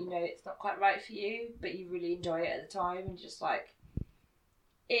someone that you know it's not quite right for you, but you really enjoy it at the time, and just like,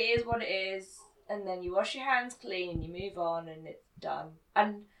 it is what it is, and then you wash your hands clean and you move on and it's done.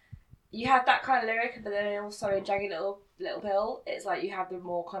 And you have that kind of lyric, but then also in Jagged Little Pill, it's like you have the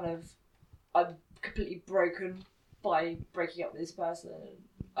more kind of, I'm completely broken by breaking up with this person and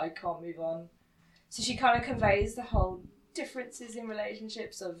I can't move on. So she kind of conveys the whole differences in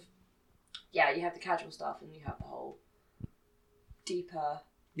relationships of, yeah, you have the casual stuff and you have the whole deeper,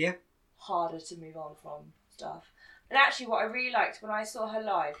 harder to move on from stuff. And actually what I really liked when I saw her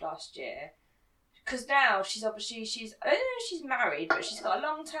live last year, because now she's obviously, I don't know if she's married, but she's got a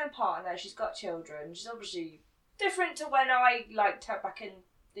long-term partner, she's got children, she's obviously different to when I liked her back in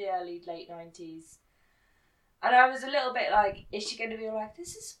the late 90s. And I was a little bit like, is she going to be like,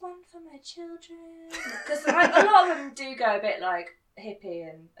 this is one for my children? Because like, a lot of them do go a bit like hippie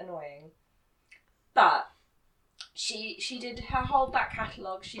and annoying. But she did her whole back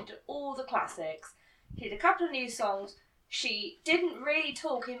catalogue. She did all the classics. She did a couple of new songs. She didn't really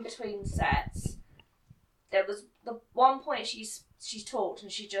talk in between sets. There was the one point she talked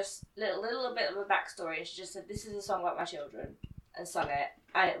and she just, little bit of a backstory, and she just said, this is a song about my children, and sung it.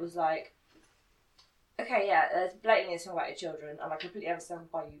 And it was like, okay, yeah, there's blatantly a song about your children, and I completely understand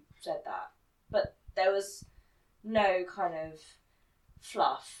why you said that. But there was no kind of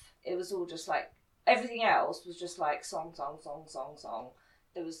fluff. It was all just like, everything else was just like song.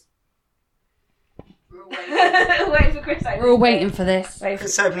 There was... We're all waiting for Chris. We're all waiting for this.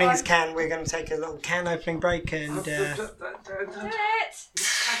 Chris opening his can. We're going to take a little can opening break and... Do it!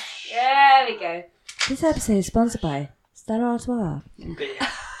 There we go. This episode is sponsored by Stella Artois.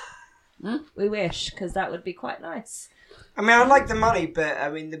 We wish, because that would be quite nice. I mean, I like the money, but I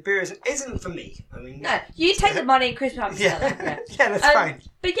mean, the beer isn't for me. I mean, no, you take the money and Chris will have to sell it. Yeah, that's fine.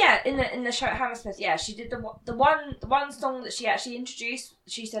 But yeah, in the show at Hammersmith, yeah, she did the one song that she actually introduced.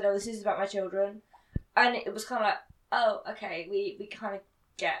 She said, "Oh, this is about my children," and it was kind of like, "Oh, okay, we kind of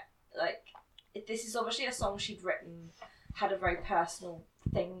get like this is obviously a song she'd written, had a very personal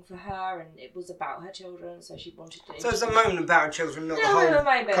thing for her, and it was about her children, so she wanted to." So it's a moment about her children, not the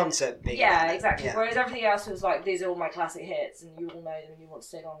whole concept being. Yeah, exactly. Yeah. Whereas everything else was like, these are all my classic hits, and you all know them, and you want to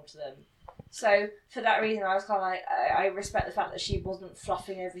sing along to them. So for that reason, I was kind of like, I respect the fact that she wasn't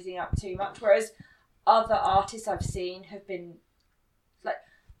fluffing everything up too much. Whereas other artists I've seen have been like,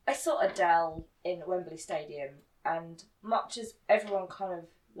 I saw Adele in Wembley Stadium, and much as everyone kind of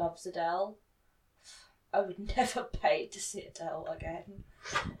loves Adele, I would never pay to see Adele again.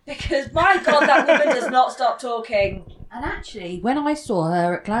 Because, my God, that woman does not stop talking. And actually, when I saw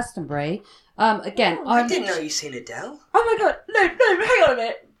her at Glastonbury, again... I didn't know you'd seen Adele. Oh my God, no, hang on a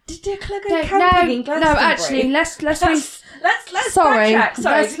minute. Did Nicola go camping in Glastonbury? No, actually, let's sorry, backtrack.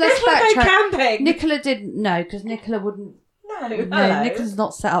 Sorry, let's Nicola go camping. Nicola didn't know, because Nicola wouldn't... No, No, Nicola's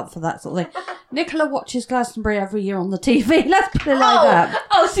not set up for that sort of thing. Nicola watches Glastonbury every year on the TV. Let's put it like that.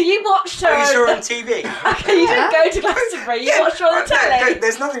 Oh, so you watched her? Oh, you saw her on TV? Okay, you didn't go to Glastonbury. You watched her on the telly.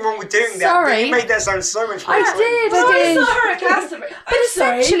 There's nothing wrong with doing that. Sorry. But you made that sound so much I better. did. I saw her at Glastonbury. But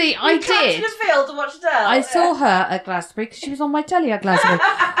essentially, I You come did. to the field and watched Adele. I saw her at Glastonbury because she was on my telly at Glastonbury.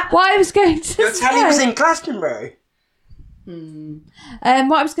 What I was going to Your say... telly was in Glastonbury?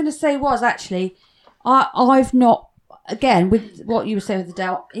 What I was going to say was, actually, I've not... Again, with what you were saying with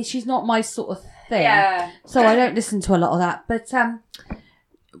Adele, she's not my sort of thing. Yeah. So I don't listen to a lot of that. But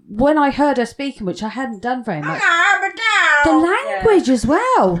when I heard her speaking, which I hadn't done very much, the language as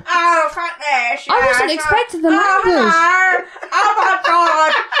well. Oh, fuck this. I wasn't expecting the language. Oh my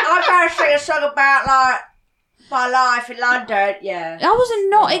god. I'm going to sing a song about, like, my life in London. Yeah. I wasn't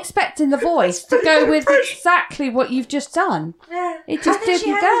not expecting the voice to go with exactly what you've just done. Yeah. It just and then didn't she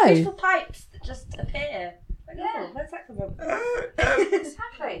has go. these beautiful pipes that just appear. Like, oh, where's that come from?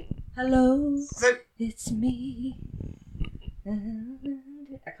 Exactly. Hello, it's me.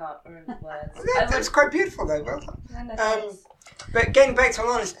 I can't remember the words. That's quite beautiful, though. Well done. I know, thanks. But getting back to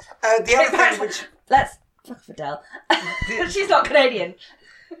honest, the other thing which... Let's fuck off Adele. She's not Canadian.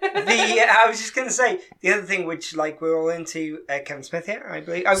 I was just going to say, the other thing which, like, we're all into Kevin Smith here, I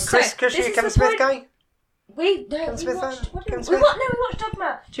believe. Oh, Chris, this you're a is Kevin the Smith point- guy? We Kevin Smith fan? watched Kevin we Smith? watched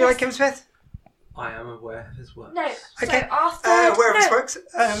Dogma. Do you like Kevin Smith? I am aware of his work. No. Okay. So our third, Where of his no, works?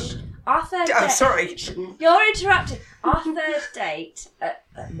 our third I'm date. sorry. You're interrupting. Our third date at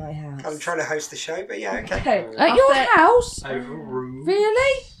my house. I'm trying to host the show, but yeah, okay. No, At our your third- house? Overruled.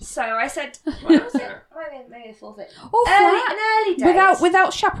 Really? So I said, Well, yeah. maybe the fourth date. Or flat? An early date.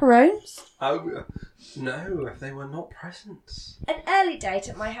 Without chaperones? Oh, no, if they were not present. An early date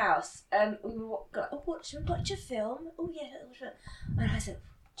at my house. We were watch a film. Oh yeah, watch a film. And I said,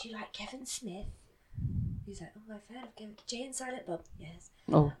 "Do you like Kevin Smith?" He's like, "Oh, I've heard of Kevin. Jay and Silent Bob." Yes.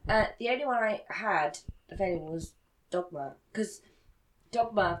 Oh. The only one I had available was Dogma, because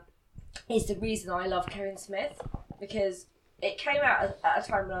Dogma is the reason I love Kevin Smith, because it came out at a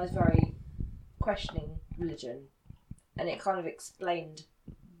time when I was very questioning religion, and it kind of explained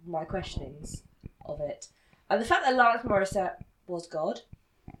my questionings of it. And the fact that Alanis Morissette was God,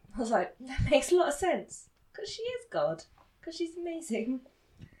 I was like, that makes a lot of sense, because she is God, because she's amazing.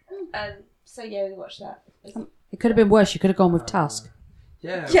 So yeah, we watched that. It could have been worse. You could have gone with Tusk.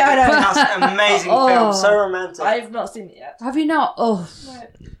 Yeah. Yeah, I know. That's an amazing film, so romantic. I've not seen it yet. Have you not? Oh. No.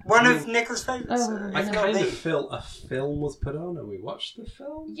 One of Nicholas' favourites. Oh, I if not kind the- of feel a film was put on and we watched the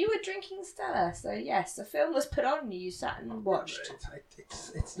film. You were drinking Stella, so yes, a film was put on and you sat and watched.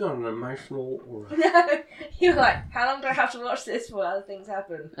 It's not an emotional or a... No, you were like, how long do I have to watch this before other things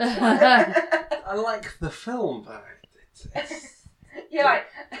happen? I like the film, but You're like,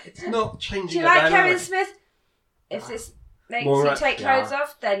 it's not changing do you the like Kevin dynamic. Smith? If this makes More you take clothes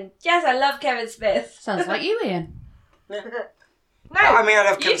off, then yes, I love Kevin Smith. Sounds like you, Ian. No, I mean, I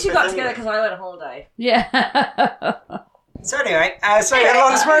love you Kevin two Smith got anyway. together because I went on holiday. Yeah. So anyway,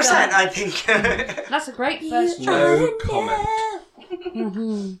 Alanis Morissette, I think. That's a great first choice. No comment.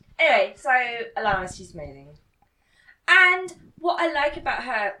 Mm-hmm. Anyway, so Alanis, she's amazing. And what I like about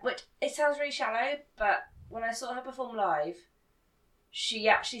her, which it sounds really shallow, but when I saw her perform live, she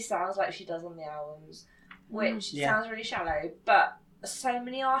actually sounds like she does on the albums, which sounds really shallow, but so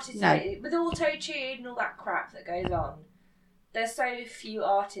many artists, with auto-tune and all that crap that goes on, there's so few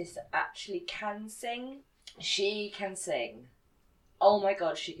artists that actually can sing. She can sing. Oh my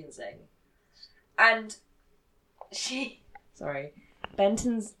god, she can sing. And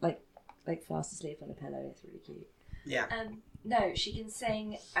Benton's like fast asleep on a pillow. It's really cute. Yeah. No, she can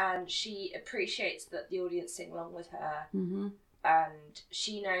sing, and she appreciates that the audience sing along with her. Mm-hmm. And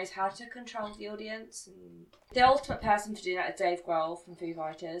she knows how to control the audience. And the ultimate person for doing that is Dave Grohl from Foo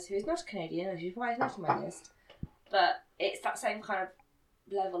Fighters, who is not a Canadian, which is why he's not on my list. But it's that same kind of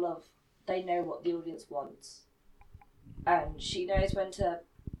level of they know what the audience wants. And she knows when to...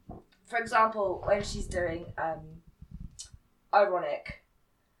 For example, when she's doing Ironic,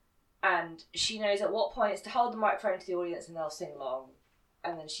 and she knows at what points to hold the microphone to the audience and they'll sing along,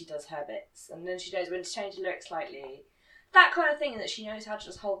 and then she does her bits. And then she knows when to change the lyrics slightly. That kind of thing, that she knows how to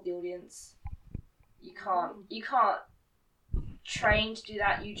just hold the audience. You can't train to do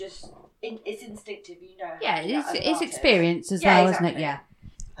that. You just... It's instinctive, you know. Yeah, how to do that as an it's artist. experience as Yeah, well, exactly. isn't it?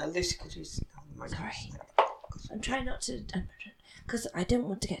 Yeah. Lucy, could you... Sorry. I'm trying not to... Because I don't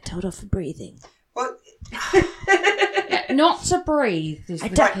want to get told off for breathing. Well, Not to breathe is the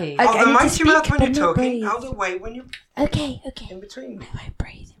don't- key. I- hold the need to mic to your mouth speak, when but you're not talking. breathe. Hold it way when you're Okay. in between. I won't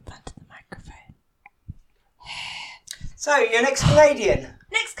breathe in front of the microphone. So, your next Canadian.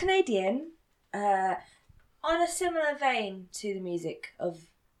 Next Canadian, on a similar vein to the music of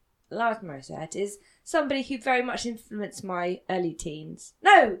Alanis Morissette, is somebody who very much influenced my early teens.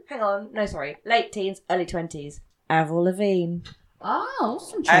 No, hang on. No, sorry. Late teens, early 20s. Avril Lavigne. Oh,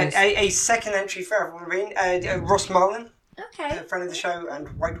 awesome choice. A second entry for Avril Lavigne. Ross Marlin, Okay. a friend of the show, and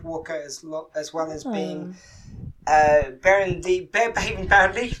White Walker as well as being Behaving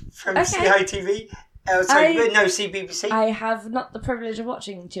Badly from CITV. CBBC. I have not the privilege of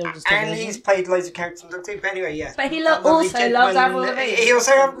watching children's television. And he's played loads of characters on Doctor Who, but anyway, yeah. But he also loves Avril Lavigne. He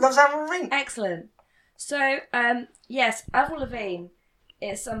also loves Avril Lavigne. Excellent. So, yes, Avril Lavigne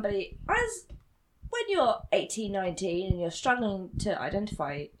is somebody, as when you're 18, 19 and you're struggling to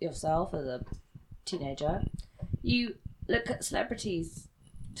identify yourself as a teenager, you look at celebrities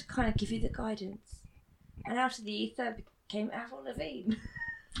to kind of give you the guidance. And out of the ether became Avril Lavigne.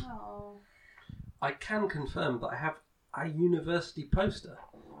 Oh. I can confirm that I have a university poster,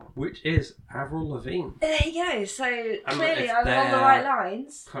 which is Avril Lavigne. There you go. So clearly it's I'm on the right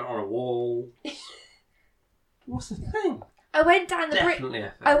lines. Put on a wall. What's the thing? I went down the Definitely a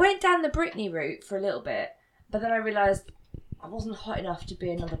thing. I went down the Britney route for a little bit, but then I realised I wasn't hot enough to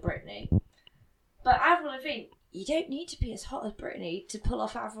be another Britney. But Avril Lavigne, you don't need to be as hot as Britney to pull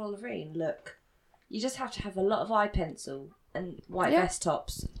off Avril Lavigne look. You just have to have a lot of eye pencil and white vest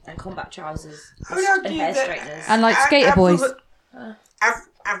tops and combat trousers and hair straighteners. And like skater boys.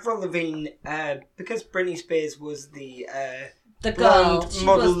 Avril Lavigne, because Britney Spears was the The blonde girl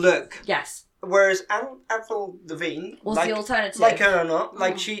model look. Yes. Whereas Avril Lavigne Was the alternative. like her or not,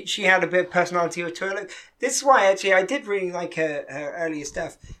 like she had a bit of personality to her look. This is why actually I did really like her earlier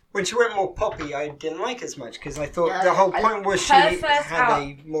stuff. When she went more poppy, I didn't like as much because I thought the whole point was she had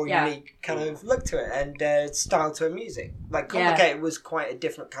a more unique kind of look to it and style to her music. Like Complicated was quite a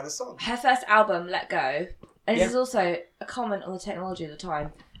different kind of song. Her first album, Let Go, and this is also a comment on the technology of the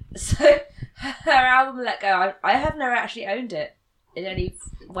time. So her album, Let Go, I have never actually owned it in any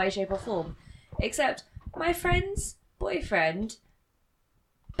way, shape or form. Except my friend's boyfriend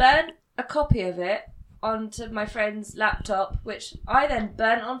burnt a copy of it onto my friend's laptop, which I then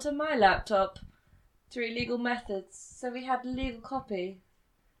burnt onto my laptop through legal methods. So we had a legal copy,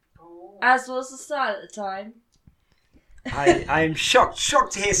 as was the style at the time. I am shocked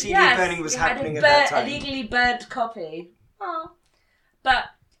to hear CD burning was happening at that time. A legally burnt copy. Oh.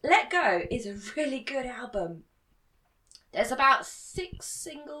 But Let Go is a really good album. There's about 6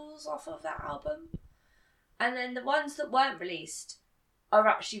 singles off of that album. And then the ones that weren't released are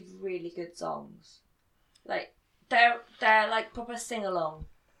actually really good songs. Like, they're like proper sing-along.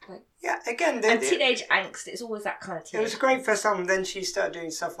 Like, again... And teenage angst, it's always that kind of teenage. It was a great first album, then she started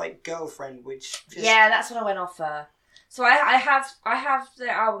doing stuff like Girlfriend, which... Yeah, that's when I went off her. So I have the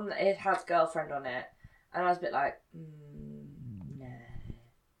album that it has Girlfriend on it. And I was a bit like, no.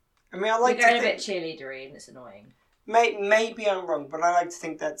 I mean, I like You're going a bit cheerleadery and it's annoying. Maybe I'm wrong, but I like to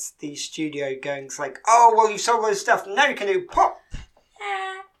think that's the studio going, it's like, oh, well, you've sold all this stuff, now you can do pop.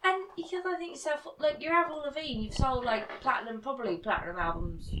 Yeah, and you can think yourself, like, you're Avril Lavigne, you've sold, like, probably platinum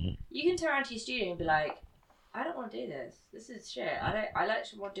albums. You can turn around to your studio and be like, I don't want to do this. This is shit. I like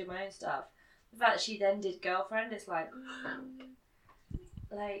to want to do my own stuff. The fact that she then did Girlfriend, it's like,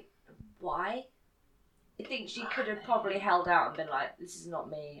 like, why? I think she could have probably held out and been like, this is not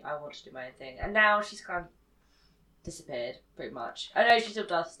me, I want to do my own thing. And now she's kind of disappeared, pretty much. I know she still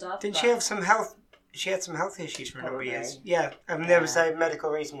does stuff. Didn't she have some health? She had some health issues for a number of years. Yeah, there was a medical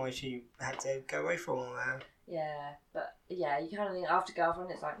reason why she had to go away for a while. Yeah, but yeah, you kind of think after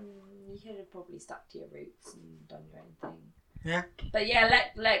Girlfriend, it's like you could have probably stuck to your roots and done your own thing. Yeah. But yeah,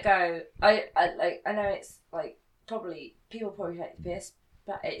 let go. I know it's like people probably like the piss,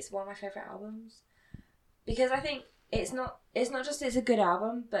 but it's one of my favourite albums because I think it's not just it's a good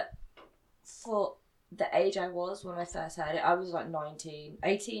album, but for the age I was when I first heard it, I was like 18,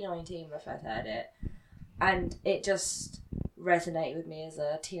 19 when I first heard it. And it just resonated with me as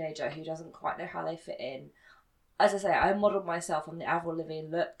a teenager who doesn't quite know how they fit in. As I say, I modelled myself on the Avril Lavigne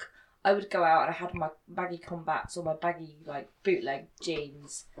look. I would go out and I had my baggy combats or my baggy like bootleg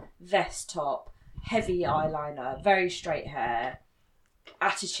jeans, vest top, heavy eyeliner, very straight hair,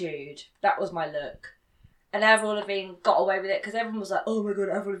 attitude. That was my look. And Avril Lavigne got away with it because everyone was like, oh my god,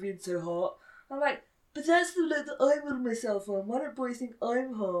 Avril Lavigne's so hot. I'm like, but that's the look that I model myself on. Why don't boys think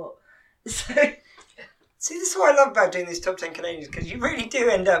I'm hot? So, see, this is what I love about doing these top 10 Canadians because you really do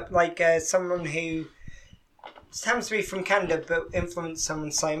end up like someone who happens to be from Canada but influenced someone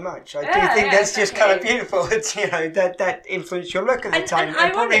so much. I do think that's just kind of beautiful. It's that influenced your look at the time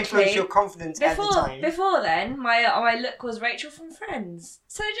and probably influenced your confidence at the time. Before then, my look was Rachel from Friends.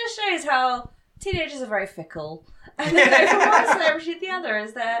 So it just shows how teenagers are very fickle, and they go from one celebrity to the other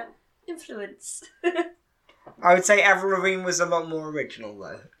as their influence. I would say Avril Lavigne was a lot more original,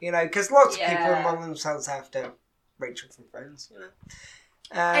 though. You know, because lots of people model themselves after Rachel from Friends, you know.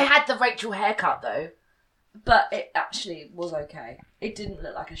 It had the Rachel haircut, though. But it actually was okay. It didn't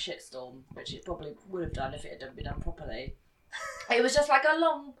look like a shitstorm, which it probably would have done if it had been done properly. It was just like a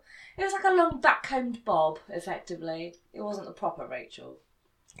long backcombed bob, effectively. It wasn't the proper Rachel.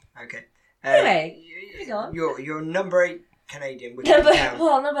 Okay. Anyway, hang on. You're number 8 Canadian. Which Number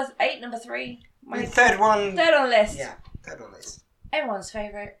 8, number 3. My third one. Third on the list. Yeah, third on the list. Everyone's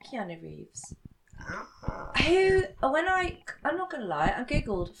favourite, Keanu Reeves. Ah. Who, I'm not going to lie, I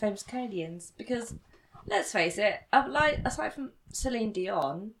googled famous Canadians because, let's face it, aside from Celine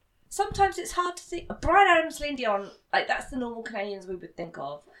Dion, sometimes it's hard to think. Bryan Adams, Celine Dion, like that's the normal Canadians we would think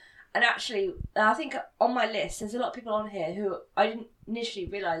of. And actually, I think on my list, there's a lot of people on here who I didn't initially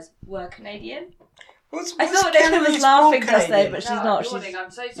realise were Canadian. I thought Nicola was laughing just then, but she's not. Yawning, I'm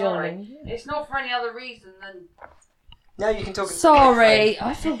so sorry. Yawning. It's not for any other reason than... No, you can talk. Sorry,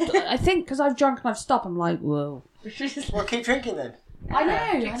 I think because I've drunk and I've stopped, I'm like, whoa. Well, keep drinking then. I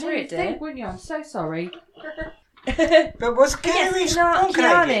know, drink I through know it, you dear. think, wouldn't you? I'm so sorry. But was Keanu Reeves born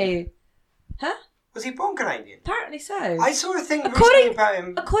Canadian? Keanu. Huh? Was he born Canadian? Apparently so. I saw a thing recently about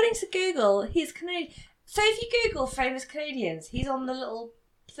him. According to Google, he's Canadian. So if you Google famous Canadians, he's on the little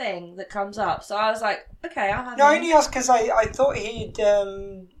thing that comes up. So I was like, okay, I'll have No, I him. only asked because I thought he'd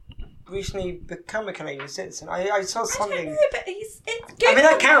recently become a Canadian citizen. I saw I something. don't know, but Google, I mean,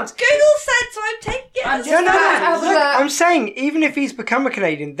 that counts. Google said, so I'm taking it. I'm as just No, fact. look, I'm saying even if he's become a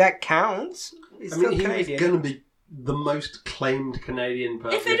Canadian, that counts. He's I mean, still he Canadian. was going to be the most claimed Canadian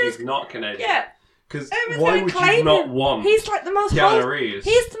person If it if is- he's not Canadian. Yeah. Because Everyone's why gonna would claim you not him. want He's like the most Keanu Reeves?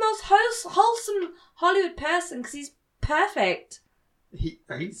 He's the most wholesome Hollywood person because he's perfect.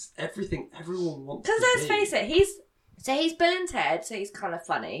 He's everything everyone wants Because to let's be. face it, he's Bill and Ted, so he's kind of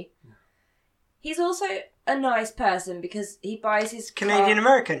funny. He's also a nice person because he buys his Canadian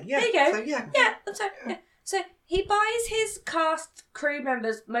American. Yeah. There you go. So, yeah. Yeah, I'm sorry. Yeah. So he buys his cast crew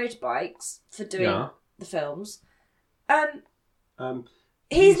members motorbikes for doing the films.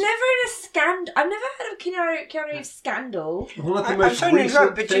 He's never in a scandal. I've never heard of Keanu Reeves' scandal. One of the I'm most sorry to recent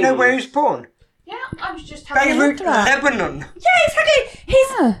interrupt, but do you know where he was born? Yeah, I was just having a Beirut, look at that. Lebanon. Yeah, exactly. He's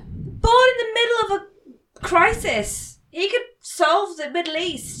born in the middle of a crisis. He could solve the Middle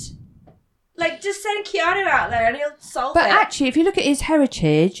East. Like, just send Keanu out there and he'll solve But it. actually, if you look at his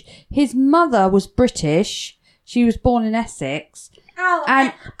heritage, his mother was British. She was born in Essex.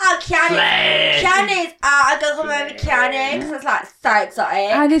 Keanu. Keanu's. I go come over Keanu because it's like so exciting.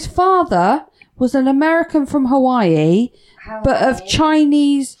 And his father was an American from Hawaii, but of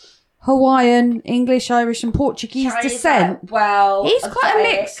Chinese, Hawaiian, English, Irish, and Portuguese Chinese, descent. like, well, He's quite a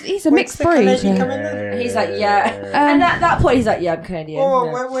exotic. mix. He's a Where's mixed the breed. Canadian come in then? He's like, yeah. And at that point, he's like, yeah, I'm Canadian. Oh,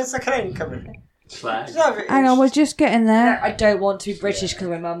 No. where's the Canadian coming? Slag. Hang on, we're just getting there. I don't want to be British because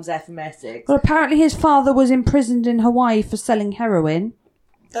my mum's there from Essex. Well, apparently his father was imprisoned in Hawaii for selling heroin.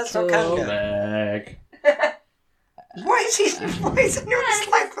 That's not Cool. Canada. Slag. Why is anyone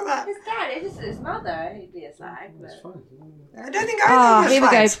slag for that? His dad, it's his mother, he'd be a slag. That's fine. I don't think I Here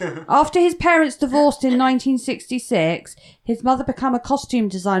we go. slag. After his parents divorced in 1966, his mother became a costume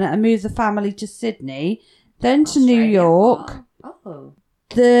designer and moved the family to Sydney, then to New York. Oh.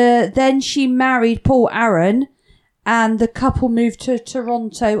 Then she married Paul Aaron, and the couple moved to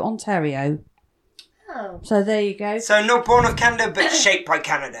Toronto, Ontario. Oh. So there you go. So not born of Canada, but shaped by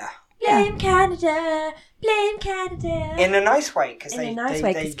Canada. Blame Canada, blame Canada. In a nice way, because In a nice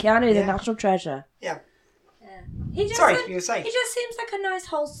way, because Keanu is a national treasure. Yeah. He just Sorry, you were saying. He just seems like a nice,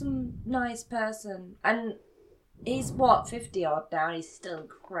 wholesome, nice person. And he's, 50 odd now, and he's still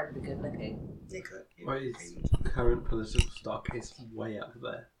incredibly good looking. Well, his current political stock is way up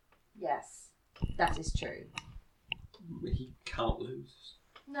there. Yes, that is true. He can't lose.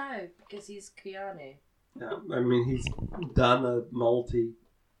 No, because he's Keanu. Yeah, I mean, he's done a multi.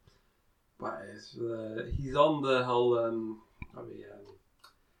 But he's on the whole.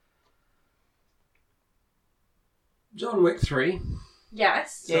 John Wick 3.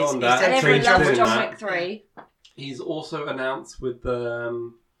 Yes. Yeah, on he's that. And done everyone three loves films. John Wick 3. He's also announced with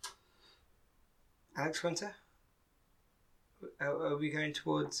the. Alex Winter? Are we going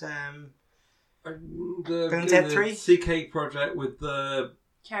towards The Ted 3? CK project with the.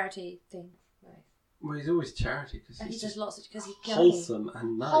 Charity thing. Nice. Well, he's always charity because And he he's does just lots of, because he's Keanu. wholesome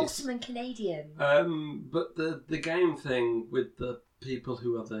and nice. Wholesome and Canadian. But the game thing with the people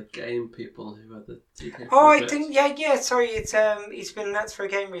who are the game people who are the CK Oh, I project. didn't. Yeah. Sorry, it's he's been nuts for a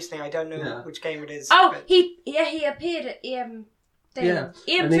game recently. I don't know Yeah. which game it is. Oh, but- he appeared at EM thing. Yeah,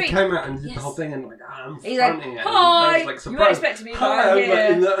 EM3. and he came out and did Yes. the whole thing and like I'm He's like, fronting it. "Hi, and I was like, you weren't surprised. expecting me, but Hi, I'm I'm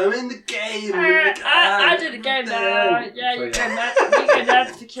here." I'm in the game. game. I did a game now. Yeah, you go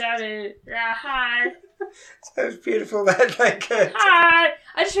nuts for Keanu. Yeah, hi. So it's beautiful that Hi!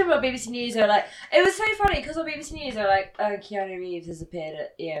 I just remember on BBC News, they were like, it was so funny because on BBC News, they were like, oh, Keanu Reeves has appeared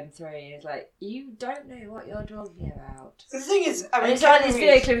at EM3. And it's like, you don't know what you're talking about. The thing is, I And mean, it's like Keanu this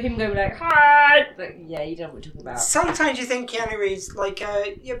video Reeves, clip of him going like, hi! Like, yeah, you don't know what we're talking about. sometimes you think Keanu Reeves, like,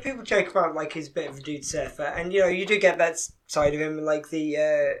 people joke about, like, he's a bit of a dude surfer, and, you do get that side of him, like, the,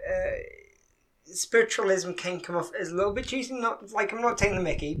 spiritualism can come off as a little bit cheesy, not, like, I'm not taking the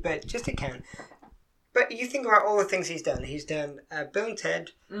mickey, but just it can. But you think about all the things he's done. He's done Bill and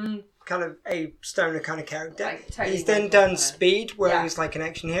Ted, kind of a stoner kind of character. Like, totally he's then like done that. Speed, where Yeah. he's like an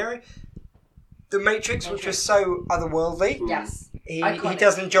action hero. The Matrix, which was so otherworldly. Yes. He Iconic.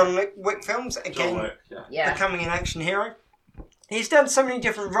 does in John Wick films, again, Yeah. becoming an action hero. He's done so many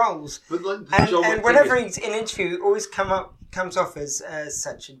different roles. But like the John Wick And whenever thing he's in an interview, he always comes off as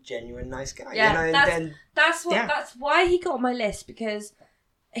such a genuine, nice guy. Yeah, and that's- then, That's what. Yeah. That's why he got on my list, because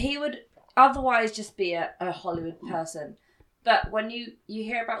he would otherwise just be a Hollywood person. But when you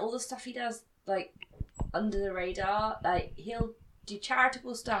hear about all the stuff he does, like under the radar, like he'll do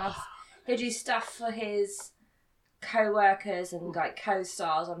charitable stuff. He'll do stuff for his co-workers and like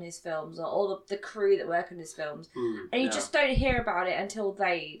co-stars on his films, or all of the crew that work on his films. And you just don't hear about it until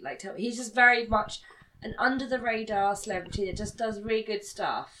they like tell. He's just very much an under the radar celebrity that just does really good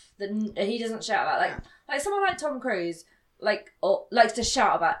stuff that he doesn't shout about. Like someone like Tom Cruise, or likes to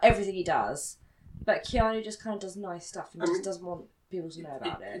shout about everything he does, but Keanu just kind of does nice stuff and just doesn't want people to know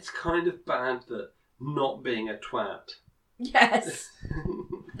about it. It's kind of bad that not being a twat Yes,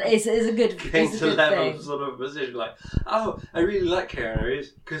 it's a good came it's to a good level thing. sort of position like, oh, I really like Keanu Reeves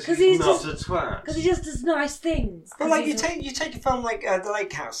because 'Cause he's he's not just- a twat. Because he just does nice things. but like you take a film like The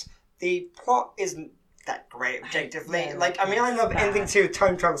Lake House, the plot isn't that great objectively. No, like, I mean, I love it's anything bad. to do with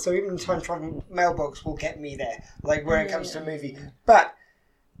time travel, so even time travel mailbox will get me there, like where it comes to a movie. But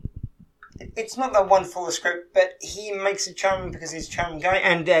it's not that wonderful a script, but he makes it charming because he's a charming guy,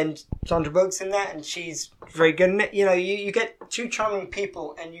 and Sandra Bullock's in there, and she's very good in it. You get two charming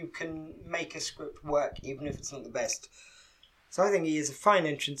people, and you can make a script work, even if it's not the best. So I think he is a fine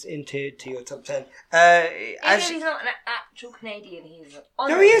entrance into your top 10. He's not an actual Canadian. He's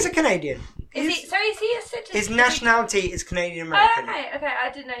No, he is a Canadian. Is he a citizen? His nationality is Canadian Oh, American. okay. I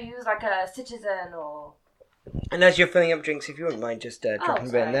didn't know he was like a citizen or. And as you're filling up drinks, if you wouldn't mind just dropping a bit in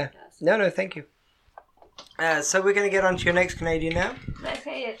sorry, there. yes. No, thank you. So we're going to get on to your next Canadian now.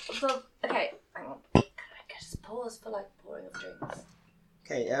 Okay, so, okay, hang on. Can I just pause for like pouring of drinks?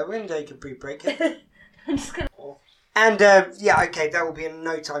 Okay, we're going to take a brief break. I'm just gonna. And yeah, okay, that will be in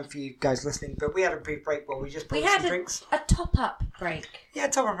no time for you guys listening. But we had a brief break while we just poured some drinks. a top-up break. Yeah,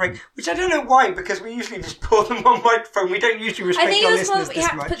 top-up break, which I don't know why, because we usually just pour them on microphone. We don't usually I respect think our it was more listeners that we this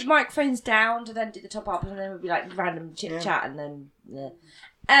had to much. put the microphones down to then do the top-up, and then it would be like random chit-chat, and then.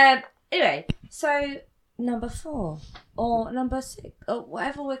 Anyway, so number 4 or number 6 or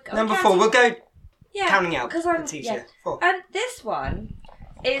whatever we're going. Number 4, we'll go yeah, counting out. because I'm It's easier. 4. And this one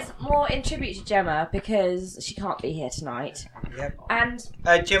is more in tribute to Gemma because she can't be here tonight. Yep. And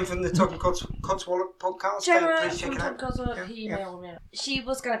Jim from the Talking Codswallop podcast. Gemma Please check from it out. Tom Cosworth, Yeah, he yeah. may or may not. She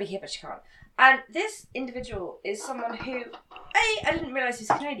was going to be here, but she can't. And this individual is someone who, A, I didn't realise he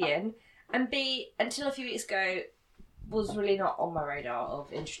was Canadian, and B, until a few weeks ago, was really not on my radar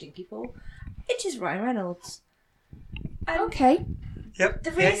of interesting people. It is Ryan Reynolds. And Okay. Yep.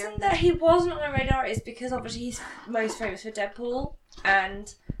 the Yeah, reason that he wasn't on my radar is because obviously he's most famous for Deadpool,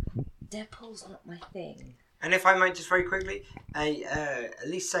 and Deadpool's not my thing. And if I might just very quickly, at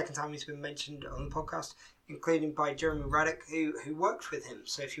least second time he's been mentioned on the podcast, including by Jeremy Raddick, who worked with him.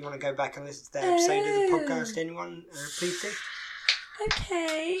 So if you want to go back and listen to that episode of the podcast, anyone, please do.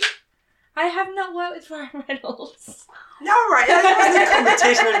 Okay. I have not worked with Ryan Reynolds. No, right, that's the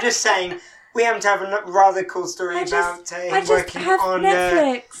competition. I'm just saying, we happen to have a rather cool story about I him just working have on...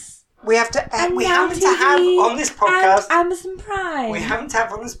 Netflix. we have to. and We Now happen to have TV on this podcast... and Amazon Prime. We happen to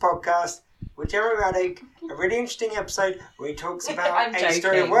have on this podcast with Jeremy Raddick a really interesting episode where he talks about I'm a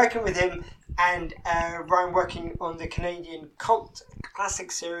story of joking. working with him and Ryan working on the Canadian cult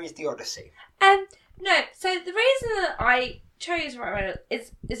classic series The Odyssey. No, so the reason that I chose Ryan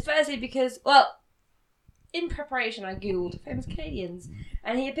Reynolds is firstly because, well, in preparation I googled famous Canadians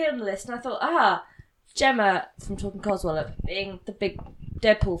and he appeared on the list and I thought, Gemma from Talking Coswallop, being the big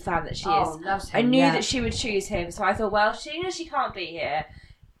Deadpool fan that she is, loves him, I knew yeah. that she would choose him, so I thought, well, seeing as she can't be here,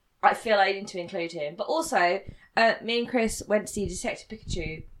 I feel I need to include him. But also, me and Chris went to see Detective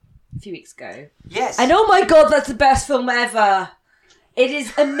Pikachu a few weeks ago. Yes. And oh my god, that's the best film ever! It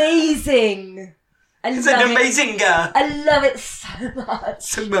is amazing! It's an amazing girl. I love it so much.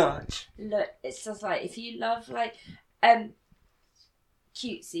 So much. Look, it's just like, if you love like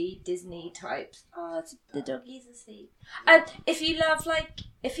cutesy Disney types. Oh, the doggies asleep. If you love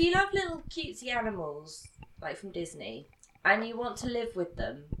little cutesy animals like from Disney, and you want to live with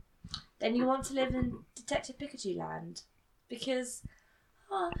them, then you want to live in Detective Pikachu Land, because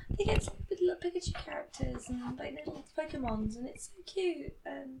they get to live with little Pikachu characters and like little Pokemons, and it's so cute.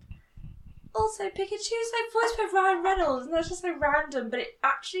 And also Pikachu's like voiced by Ryan Reynolds, and that's just so random, but it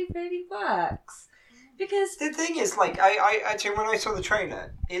actually really works. Because the thing is, like, I actually, when I saw the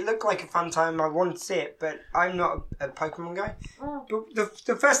trailer, it looked like a fun time. I wanted to see it, but I'm not a Pokemon guy. But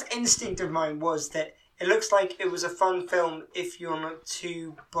the first instinct of mine was that it looks like it was a fun film if you're not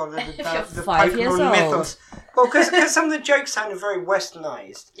too bothered about the Pokemon mythos. Well, because some of the jokes sounded very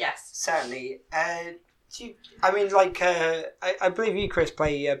westernised. Yes. Certainly. I believe you, Chris,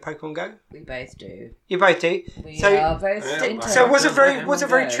 play Pokemon Go. We both do. You both do. We are both. So was it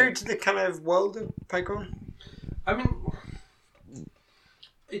very true to the kind of world of Pokemon? I mean,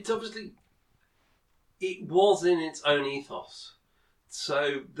 it's obviously it was in its own ethos,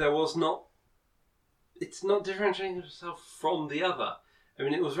 so there was not. It's not differentiating itself from the other. I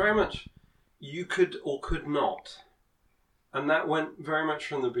mean, it was very much you could or could not, and that went very much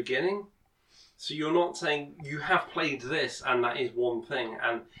from the beginning. So you're not saying you have played this and that is one thing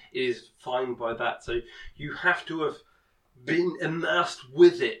and it is fine by that. So you have to have been immersed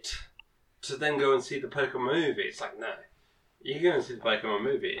with it to then go and see the Pokemon movie. It's like, no. You go and see the Pokemon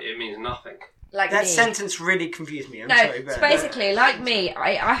movie, it means nothing. Like that me. Sentence really confused me. I'm sorry. But So basically, like me,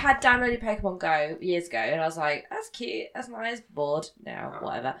 I had downloaded Pokemon Go years ago and I was like, that's cute, that's nice, bored now,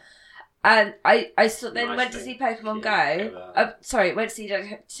 whatever. And I then Nice went to thing. see Pokemon Yeah, Go. Went to see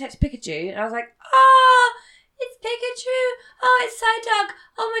Detective Pikachu, and I was like, it's Pikachu. It's Psyduck.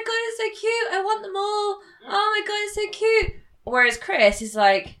 Oh my god, it's so cute. I want them all. Oh my god, it's so cute. Whereas Chris is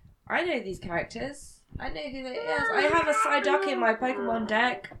like, I know these characters. I know who they is. I have a Psyduck in my Pokemon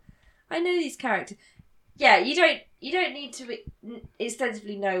deck. I know these characters. Yeah, you don't need to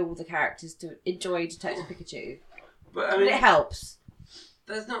extensively know all the characters to enjoy Detective Pikachu. But I But mean, it helps.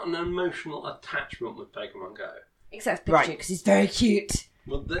 there's not an emotional attachment with Pokemon Go. Except Pikachu, because he's very cute.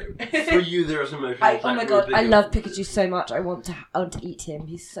 Well, for you, there is emotional attachment. Oh my god, with I the- love Pikachu so much. I want to eat him.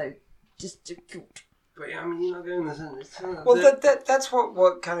 He's so just cute. But yeah, I mean, you're not going this. well, that's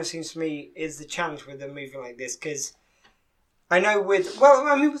what kind of seems to me is the challenge with a movie like this, because I know with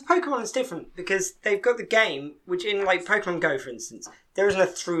Pokemon it's different because they've got the game, which in like Pokemon Go, for instance, there isn't a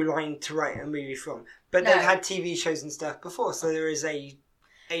through line to write a movie from, but they've had TV shows and stuff before, so there is a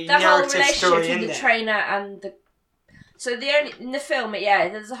The whole narrative relationship story between in the there. trainer and the. So in the film,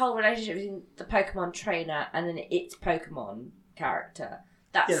 there's a whole relationship between the Pokemon trainer and then its Pokemon character.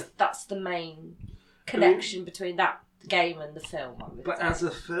 That's the main connection between that game and the film. But as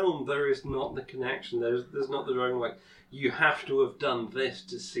a film, there is not the connection. There's not the drawing like you have to have done this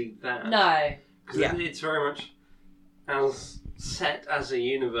to see that. No. Because it's very much as set as a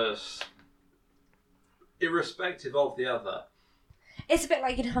universe, irrespective of the other. It's a bit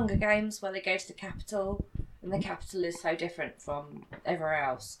like in Hunger Games where they go to the capital and the capital is so different from everywhere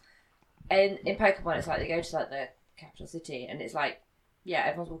else. And in Pokemon, it's like they go to like the capital city and it's like,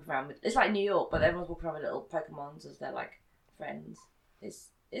 everyone's walking around with. It's like New York, but everyone's walking around with little Pokemons as their like friends. It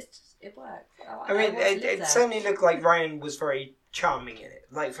works. I mean, it certainly looked like Ryan was very charming in it,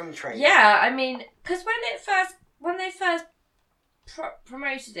 like from the trailer. Yeah, I mean, because when they first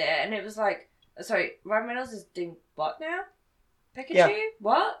promoted it, and it was like, sorry, Ryan Reynolds is doing what now? Pikachu? Yeah.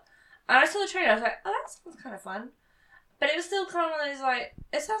 What? And I saw the trailer, I was like, oh, that sounds kind of fun. But it was still kind of one of those like,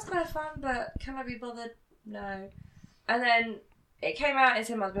 it sounds kind of fun, but can I be bothered? No. And then it came out in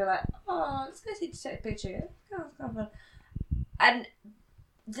cinemas, we were like, oh, let's go see Detective Pikachu. It's kind of fun. And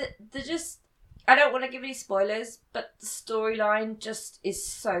the just, I don't want to give any spoilers, but the storyline just is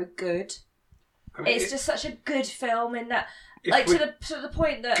so good. I mean, It's just such a good film in that, if like we're to the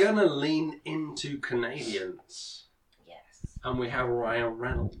point that gonna lean into Canadians, yes, and we have Ryan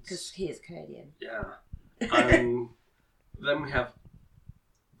Reynolds, because he is Canadian. yeah, and then we have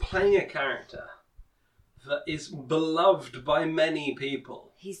playing a character that is beloved by many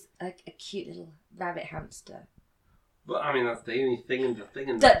people. He's like a cute little rabbit hamster But I mean, that's the only thing in the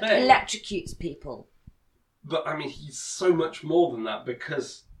thing. that electrocutes people. But I mean, he's so much more than that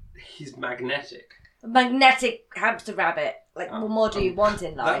because he's magnetic. A magnetic hamster rabbit. Like, what more do you want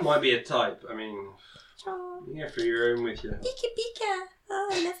in life? That might be a type. I mean, Oh, yeah, for your own with you. Pika Pika. Oh,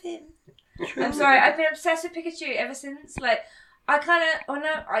 I love him. I'm sorry, I've been obsessed with Pikachu ever since. Like, I've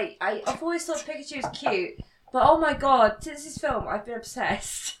always thought Pikachu was cute, but oh my god, since this film, I've been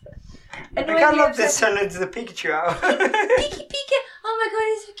obsessed. I love this turn into the Pikachu out. Pika. Oh my god,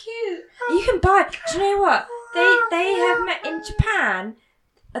 he's so cute. You can buy. Do you know what? They have met in Japan.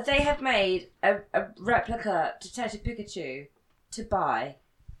 They have made a replica Detective Pikachu to buy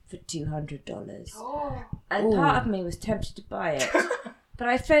for $200. Oh. And part of me was tempted to buy it, but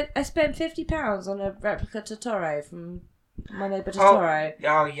I spent £50 on a replica Totoro from my neighbour Totoro.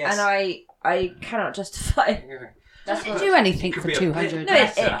 Oh yes. And I cannot justify. Doesn't do anything for 200. No,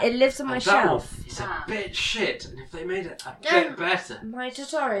 it lives on my shelf. It's a bit shit, and if they made it a bit better. My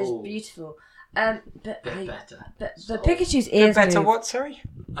Totoro is beautiful. But better. But Pikachu's ears better move. what? Sorry.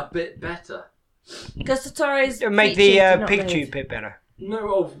 A bit better. Because Totoro's Make the Pikachu bit better.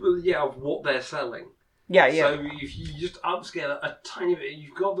 No, of what they're selling. Yeah. So if you just upscale it a tiny bit,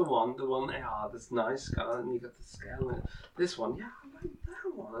 you've got the one, that's nice, and you've got the scale, and this one, I like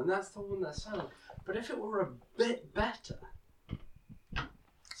that one, and that's the one they're selling. But if it were a bit better...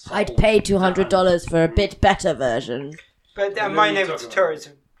 I'd pay $200 for a bit better version. But My Neighbour Totoro is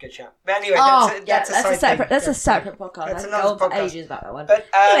a good shout. But anyway, that's a separate podcast. That's I another can go on for podcast. ages about that one. But,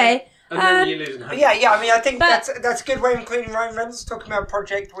 anyway... And then you lose in hope. Yeah, I mean, I think that's a good way of including Ryan Reynolds talking about a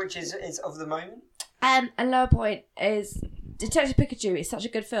project which is of the moment. Another point is Detective Pikachu is such a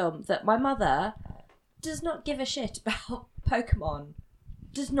good film that my mother does not give a shit about Pokemon.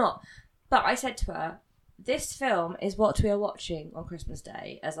 Does not. But I said to her, this film is what we are watching on Christmas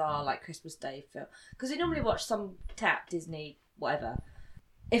Day as our Christmas Day film. Because we normally watch some tap Disney, whatever,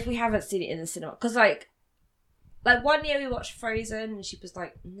 if we haven't seen it in the cinema. Because like 1 year we watched Frozen and she was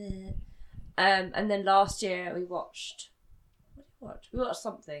like, nah. And then last year we watched... What did we watch? We watched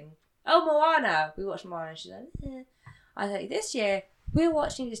something. Oh, Moana. We watched Moana and she's like, nah. I was like, this year we're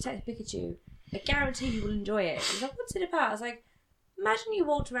watching Detective Pikachu. I guarantee you will enjoy it. She's like, what's it about? I was like, imagine you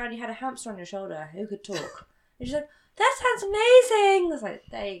walked around, you had a hamster on your shoulder who could talk. And she's like, that sounds amazing. I was like,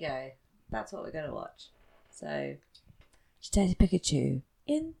 there you go. That's what we're going to watch. So, Detective Pikachu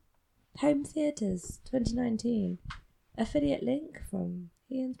in home theatres 2019. Affiliate link from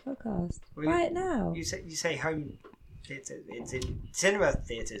Ian's podcast right now. You say home theatre. It's in cinema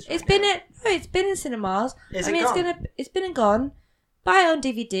theatres. It's been in cinemas. Is it gone? It's been and gone. Buy it on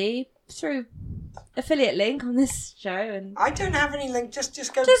DVD through affiliate link on this show, and I don't have any link. Just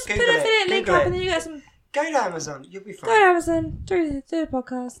go. just Google put affiliate link Google up, it. and then you get some. Go to Amazon. You'll be fine. Go to Amazon through the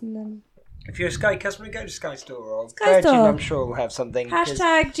podcast, and then If you're a Sky customer, go to Sky Store or Sky Virgin. Store. I'm sure will have something.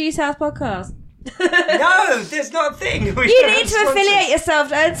 hashtag GSouth podcast. No, there's not a thing. You need to affiliate yourself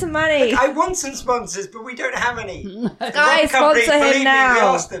to earn some money. I want some sponsors, but we don't have any. Guys, Company, sponsor believe him me, now. We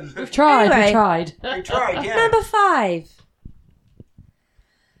asked them. We've tried. Anyway. We tried. We tried, yeah. Number 5.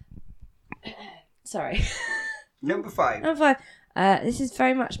 Sorry. Number 5. Number 5. This is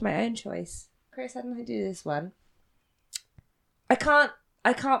very much my own choice. Chris, how do I do this one? I can't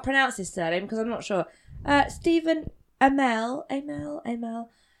pronounce his surname because I'm not sure. Stephen Amell.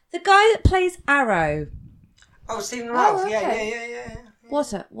 The guy that plays Arrow. Oh, Stephen Ralph. okay. Yeah.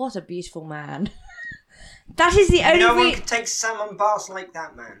 What a beautiful man. That is the only No one could take salmon baths like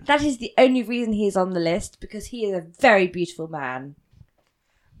that, man. That is the only reason he's on the list, because he is a very beautiful man.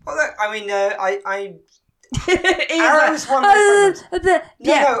 Well, look, I mean, Arrow Arrow's one of my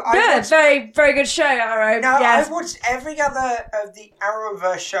favourites. very, very good show, Arrow. No, yes. I've watched every other of the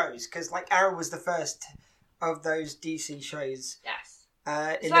Arrowverse shows, because Arrow was the first of those DC shows. Yes.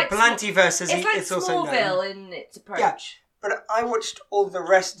 In the Belantiverse, It's like also known. Smallville in its approach. Yeah. But I watched all the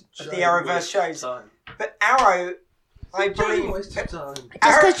rest of the Arrowverse shows. But Arrow, I believe... Waste of time.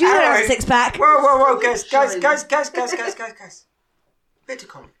 Just because you don't have Arrow- a six-pack. Whoa, guys. Bit of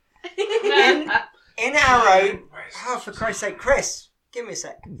comment. In Arrow... Oh, for Christ's sake, Chris, give me a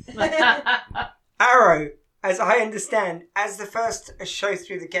sec. Arrow, as I understand, as the first show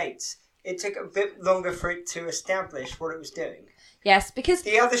through the gates, it took a bit longer for it to establish what it was doing. Yes, because...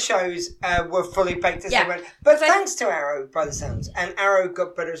 The other shows were fully baked as Yeah, they went. But because thanks to Arrow, by the sounds. And Arrow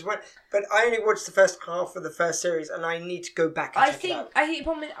got better as well. But I only watched the first half of the first series, and I need to go back and check it out. I think the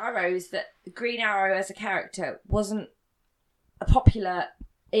problem with Arrow is that Green Arrow as a character wasn't popular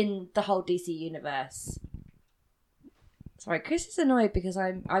in the whole DC universe. Sorry, Chris is annoyed because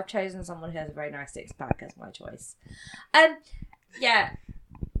I've chosen someone who has a very nice six-pack as my choice. Yeah.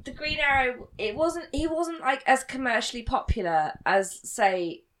 The Green Arrow, he wasn't like as commercially popular as,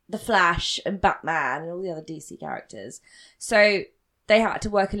 say, The Flash and Batman and all the other DC characters. So they had to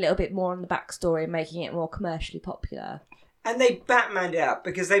work a little bit more on the backstory, making it more commercially popular. And they Batmaned it up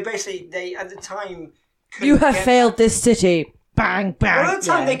because they at the time... You have failed this city. Bang, bang. Well, at the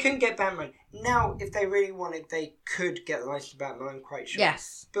time they couldn't get Batman. now, if they really wanted, they could get the rights to Batman, I'm quite sure.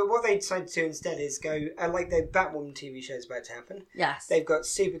 Yes. But what they decided to do instead is go, like the Batwoman TV show is about to happen. Yes. They've got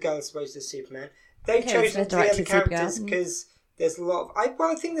Supergirl as opposed to Superman. They've Okay, chosen so the other directed characters Supergirl. because there's a lot of...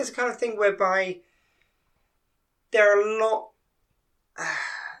 I think there's a kind of thing whereby there are a lot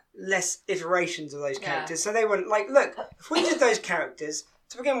less iterations of those characters. So they went, like, look, if we did those characters,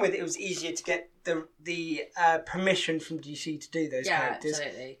 to begin with, it was easier to get the permission from DC to do those characters.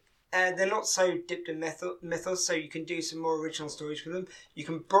 Absolutely. They're not so dipped in mythos, so you can do some more original stories with them. You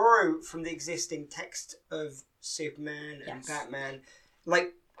can borrow from the existing text of Superman and Batman.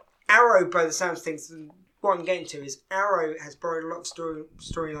 Like, Arrow, by the sounds of things, what I'm getting to is Arrow has borrowed a lot of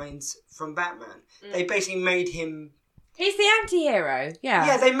storylines from Batman. They basically made him... He's the anti-hero,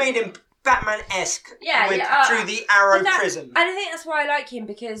 Yeah, they made him Batman-esque through the Arrow prism. And I think that's why I like him,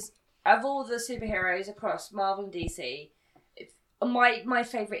 because of all the superheroes across Marvel and DC, my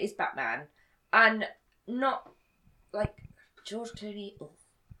favourite is Batman. And not, like, George Clooney. Oh.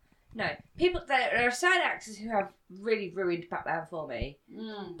 No. There are certain actors who have really ruined Batman for me.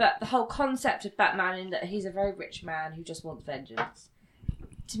 But the whole concept of Batman, in that he's a very rich man who just wants vengeance,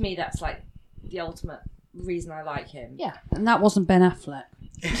 to me that's, like, the ultimate reason I like him. Yeah, and that wasn't Ben Affleck.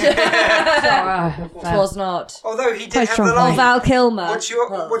 It was not. Although he did have the Or line, Val Kilmer. what's your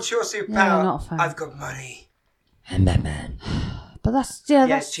superpower? Yeah, not a fan. I've got money. I'm Batman. But that's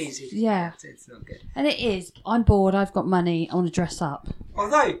It's cheesy. Yeah, It's not good. and it is. I'm bored. I've got money. I want to dress up.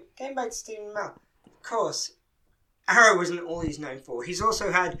 Although, going back to Stephen Amell, of course, Arrow wasn't all he's known for. He's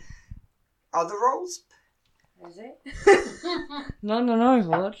also had other roles. Is it? No, I've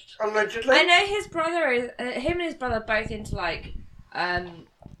watched. Allegedly. I know his brother is... him and his brother are both into, like...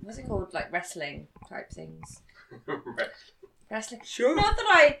 what's it called? Like, wrestling type things. Wrestling. Sure. No,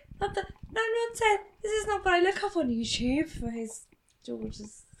 I'm not saying... This is not what I look up on YouTube for his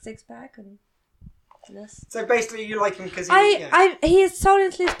George's six-pack and this. So basically you like him because He is sold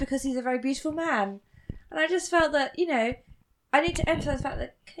into this because he's a very beautiful man. And I just felt that, I need to emphasise the fact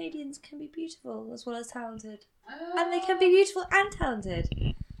that Canadians can be beautiful as well as talented. And they can be beautiful and talented.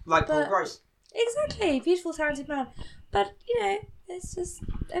 Like Paul Gross. Exactly, beautiful, talented man. But, it's just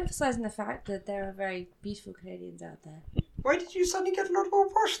emphasising the fact that there are very beautiful Canadians out there. Why did you suddenly get a lot more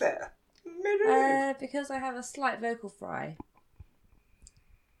posh there? Because I have a slight vocal fry.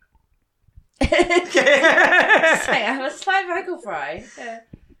 I have a slight vocal fry. Yeah.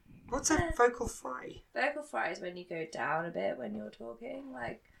 What's a vocal fry? Vocal fry is when you go down a bit when you're talking,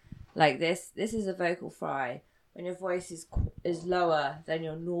 like this. This is a vocal fry when your voice is lower than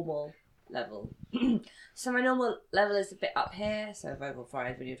your normal level. So my normal level is a bit up here, so vocal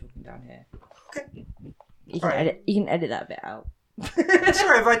fry is when you're talking down here. Okay. You can edit that bit out.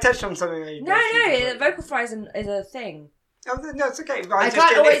 Sorry if I touched on something. No, vocal fry is a thing. Oh, no, it's okay.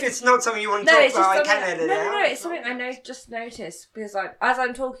 If it's not something you want to talk about, I can edit it out. No, it's something I just noticed because as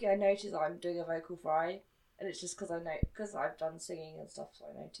I'm talking, I notice I'm doing a vocal fry, and it's just because I've done singing and stuff, so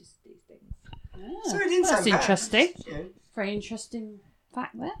I notice these things. So it didn't sound bad. Interesting. Yeah. Very interesting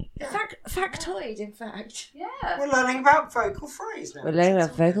fact there. Yeah. Factoid, in fact. Yeah. We're learning about vocal fries now. We're learning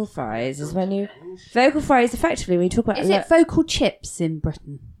about vocal fries is when you vocal fries effectively when you talk about. Is it vocal chips in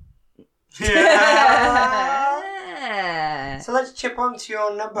Britain? Yeah. So let's chip on to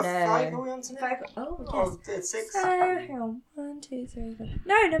your number 5. Are we on to now? Oh, yes. It's 6. So, hang on. 1, 2, 3, 4.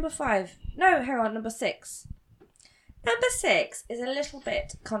 No, number 5. No, hang on, number 6. Number 6 is a little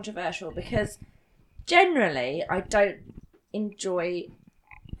bit controversial because generally I don't enjoy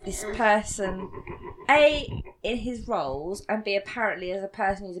this person, A, in his roles, and B, apparently as a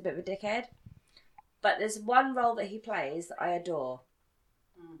person he's a bit of a dickhead. But there's one role that he plays that I adore.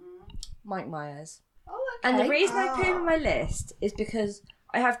 Mike Myers. Oh, okay. And the reason I put him on my list is because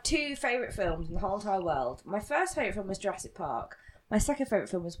I have 2 favourite films in the whole entire world. My first favourite film was Jurassic Park. My second favourite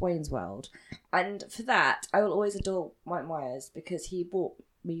film was Wayne's World. And for that, I will always adore Mike Myers because he brought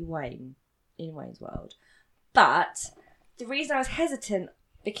me Wayne in Wayne's World. But the reason I was hesitant,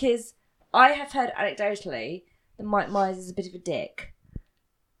 because I have heard anecdotally that Mike Myers is a bit of a dick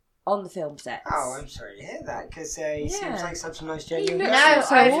on the film sets. Oh, I'm sorry to hear that, because he seems like such a nice genuine No, guy.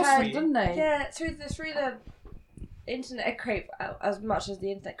 I've heard, didn't they? yeah, through the internet grape, as much as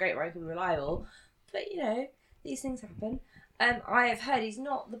the internet grapevine can be reliable, but these things happen. I have heard he's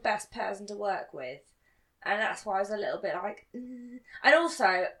not the best person to work with, and that's why I was a little bit like, ugh. And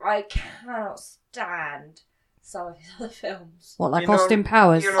also I cannot stand some of his other films. What, like Austin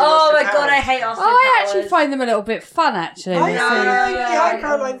Powers? Oh my god, I hate Austin Powers. I actually find them a little bit fun, actually. I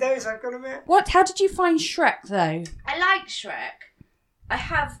quite like those, I've got to admit. What? How did you find Shrek, though? I like Shrek. I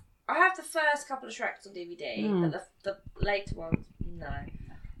have the first couple of Shreks on DVD, but the later ones, no.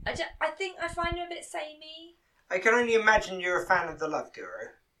 I think I find him a bit samey. I can only imagine you're a fan of The Love Guru.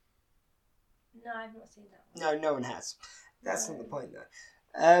 No, I've not seen that one. No one has. That's not the point,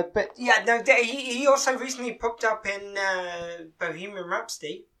 though. But yeah, no, he also recently popped up in Bohemian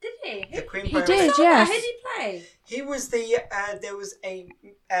Rhapsody. Did he? The Queen. He Bohemian did, Rhapsody. yes. Who did he play? He was there was a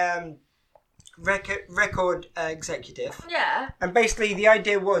record executive, Yeah. and basically the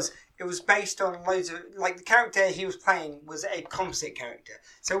idea was it was based on loads of like the character he was playing was a composite character,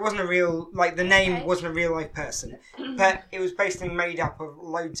 so it wasn't a real the name Okay. wasn't a real life person, but it was basically made up of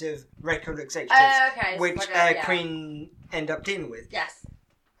loads of record executives, Okay. so which like a, Queen ended up dealing with, Yes.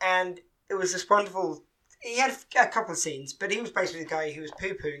 and it was this wonderful. He had a couple of scenes, but he was basically the guy who was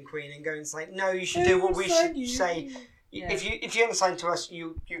poo-pooing Queen and going, "It's like, no, you should do what we should say. Yeah. If you're unsigned to us,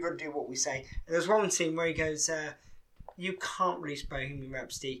 you got to do what we say." And there's one scene where he goes, "You can't release Bohemian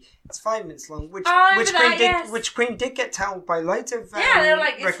Rhapsody. It's 5 minutes long," which Queen did get told by loads of They're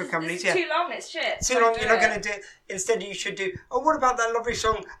like, record companies. This is too long. It's shit. Too long. You're not going to do it. Instead, you should do. Oh, what about that lovely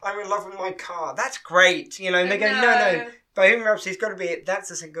song? "I'm in love with my car." That's great. And they go, no. Bohemian Rhapsody's got to be it. That's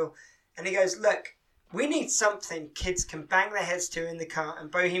a single. And he goes, "Look, we need something kids can bang their heads to in the car, and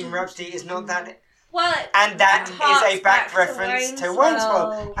Bohemian Rhapsody is not that." Well, And that harks is a back back reference to Wayne's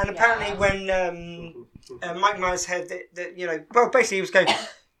World. And apparently when Mike Myers heard that, basically he was going,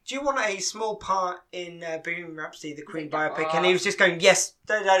 "Do you want a small part in Bohemian Rhapsody, the Queen biopic?" And he was just going, "Yes,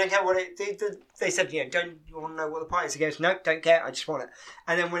 I don't care what it..." They said, "Don't you want to know what the part is?" He goes, "No, don't care, I just want it."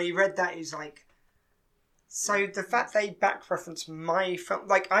 And then when he read that, he was like, so the fact they back reference my film,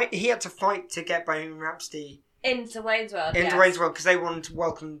 he had to fight to get Bohemian Rhapsody into Wayne's World. into Wayne's World because they wanted to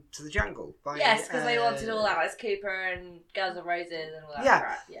Welcome to the Jungle. Yes, because they wanted all Alice Cooper and Guns N' Roses and all that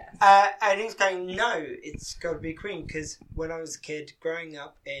crap. Yeah. And he's going, "No, it's got to be Queen," because when I was a kid growing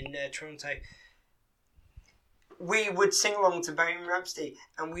up in Toronto, we would sing along to Bohemian Rhapsody,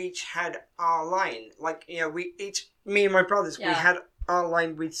 and we each had our line. Me and my brothers, we had our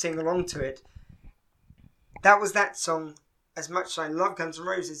line. We'd sing along to it. That was that song. As much as I love Guns N'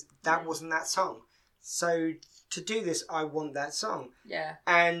 Roses, that wasn't that song. So to do this, I want that song. Yeah.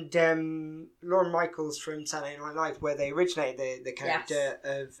 And Lorne Michaels from Saturday Night Live, where they originated the character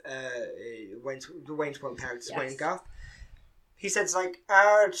of the Wayne's World character, Wayne Garth. He said, "It's like,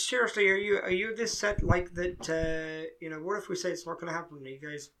 seriously, are you this set like that? What if we say it's not going to happen?" And he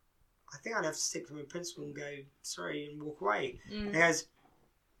goes, "I think I'd have to stick to my principle and go sorry and walk away." And he goes,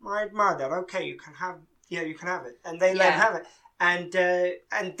 "I admire that. Okay, you can have it," and they let him have it. And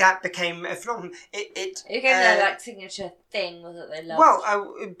that became a phenomenon. It became their signature thing, was it? They loved.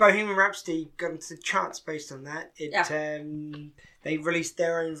 Well, Bohemian Rhapsody got into the charts based on that. They released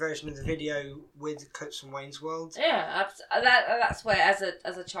their own version of the video with clips from Wayne's World. Yeah, that's where as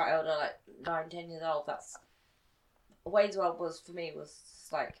a child, or 9, 10 years old, that's Wayne's World was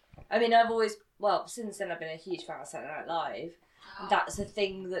like. I mean, I've always since then I've been a huge fan of Saturday Night Live. And that's the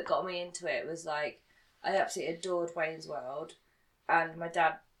thing that got me into it. Was like I absolutely adored Wayne's World. And my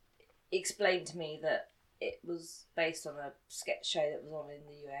dad explained to me that it was based on a sketch show that was on in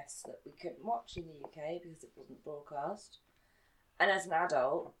the US that we couldn't watch in the UK because it wasn't broadcast. And as an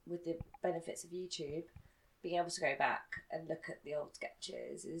adult, with the benefits of YouTube, being able to go back and look at the old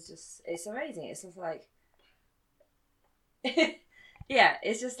sketches it's amazing. It's just like,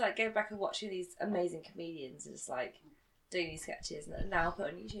 it's just like going back and watching these amazing comedians and just like doing these sketches and now put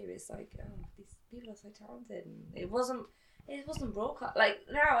on YouTube. It's like, oh, these people are so talented. And it wasn't broadcast. Like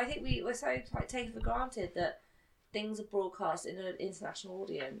now, I think we're so taken for granted that things are broadcast in an international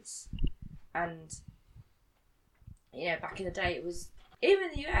audience, and back in the day it was even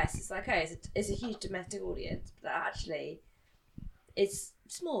in the US. It's like it's a huge domestic audience, but that actually it's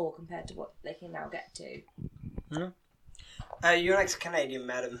small compared to what they can now get to. You're ex-Canadian,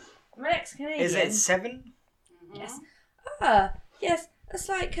 madam. I'm an ex-Canadian. Is it 7? Yes. Yes. A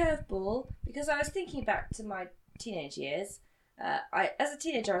slight curveball because I was thinking back to my teenage years. As a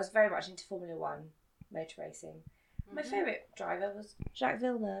teenager, I was very much into Formula 1 motor racing. My favourite driver was Jacques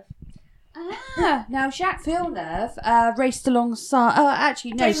Villeneuve. Now Jacques Villeneuve raced alongside. Oh,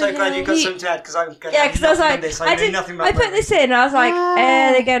 actually, no. I'm so glad you got something to add because I'm going because I was like, this. I know nothing about I put this in. And I was like,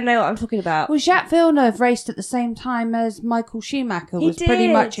 they're going to know what I'm talking about. Well, Jacques Villeneuve raced at the same time as Michael Schumacher. He was did. Pretty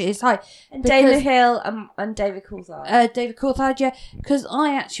much at his height. And David Hill and David Coulthard. David Coulthard, yeah, because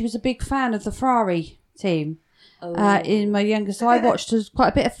I actually was a big fan of the Ferrari team. In my younger, so I watched quite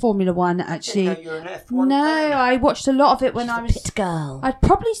a bit of Formula 1 actually. I didn't know you were an F1 No, fan. I watched a lot of it when I was. Pit girl. I'd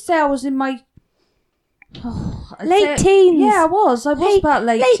probably say I was in my Late teens. Yeah, I was about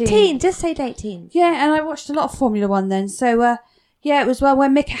late teens. Just say late teens. Yeah, and I watched a lot of Formula 1 then. So it was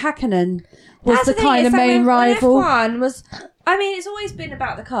when Mika Hakkinen was the kind of main rival. F1 was I mean, it's always been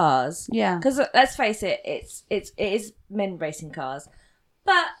about the cars. Yeah. Because let's face it, it is men racing cars.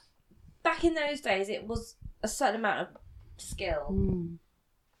 But back in those days, it was a certain amount of skill. Mm.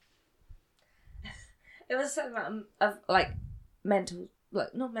 It was a certain amount of like manual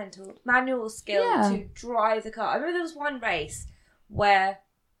skill to drive the car. I remember there was one race where.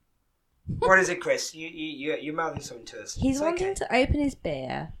 What is it, Chris? You're mouthing something to us. He's wanting to open his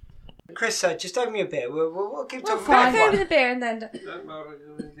beer. Chris, just open your beer. We'll keep talking Fine. about Open the beer and then.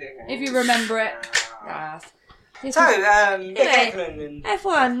 If you remember it. Yes. So, Mick Hackman and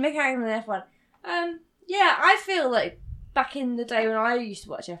F1, Mick Hackman and F1. Yeah, I feel like back in the day when I used to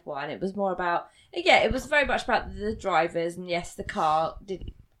watch F1, it was more about, it was very much about the drivers, and yes, the car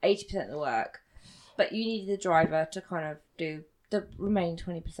did 80% of the work, but you needed the driver to kind of do the remaining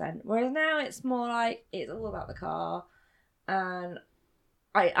 20%. Whereas now it's more like, it's all about the car, and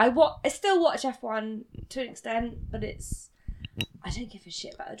I still watch F1 to an extent, but I don't give a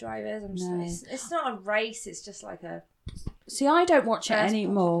shit about the drivers. It's not a race. It's just like a. See, I don't watch it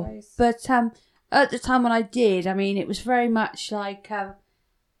anymore. But at the time when I did, I mean, it was very much like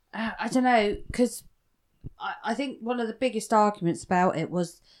I don't know, because I think one of the biggest arguments about it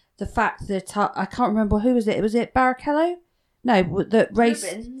was the fact that I can't remember who was it. Was it Barrichello? No, that raced.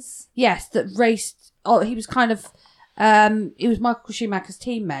 Rubens. Yes, that raced. Oh, he was kind of. It was Michael Schumacher's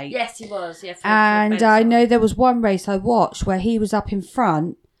teammate. Yes, he was. Yeah, and I know there was one race I watched where he was up in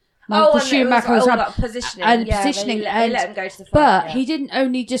front. Michael Schumacher was up positioning. Positioning. They let him go to the front. But he didn't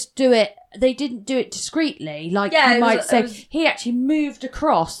only just do it. They didn't do it discreetly, like you might say. He actually moved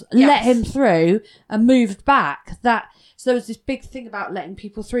across, let him through, and moved back. So there was this big thing about letting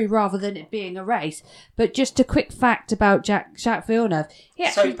people through rather than it being a race. But just a quick fact about Jacques Villeneuve. He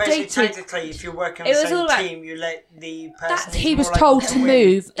actually technically, if you're working on the same team, you let the person... He was told to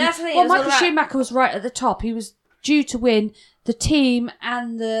move. Definitely. Michael Schumacher was right at the top. He was due to win the team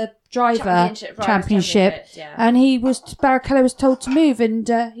and the driver championship. And Barrichello was told to move, and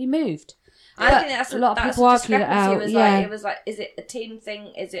he moved. I think that's a lot of people argue that out. It was like, is it a team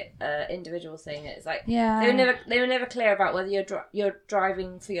thing? Is it an individual thing? It's like they were never clear about whether you're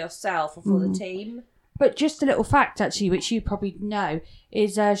driving for yourself or for the team. But just a little fact, actually, which you probably know,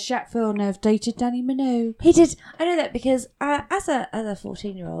 is Jacques Villeneuve dated Danny Minogue. He did. I know that because as a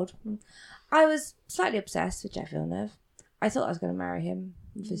 14-year-old, I was slightly obsessed with Jacques Villeneuve. I thought I was going to marry him,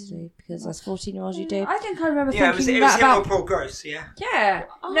 obviously, because as 14-year-olds you do. I think I remember thinking it was that him about... or Paul Gross, yeah. Yeah.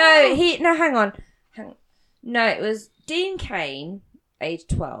 Oh. No, hang on. No, it was Dean Cain, age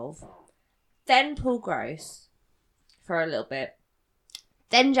 12, then Paul Gross for a little bit,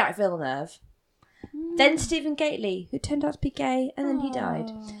 then Jacques Villeneuve, then Stephen Gately, who turned out to be gay, and then he died.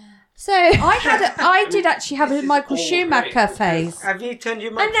 So I did actually have a Michael Schumacher phase. Have you turned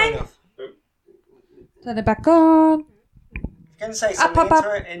your microphone off? Turn it back on. You're going to say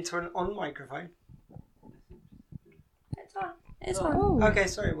something into an on microphone. It's on. Okay,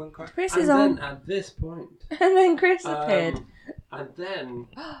 sorry, one quick. Chris is on. And then at this point... And then Chris appeared. And then...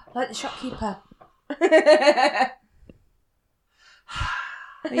 Like the shopkeeper.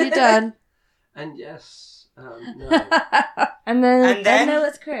 Are you done? And yes, no. And then no,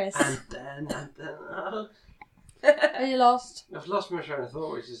 it's Chris. And then... Are you lost? I've lost my train of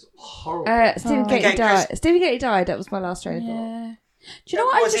thought, which is horrible. Stephen Gately died. Stephen Gately died. That was my last train of thought. Do you know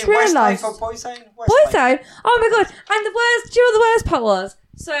what I just realised? Boyzone? Boyzone? Oh my god! And the worst. Do you know what the worst part was?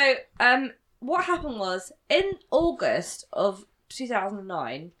 So, what happened was in August of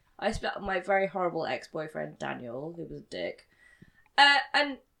 2009, I split up with my very horrible ex-boyfriend Daniel, who was a dick.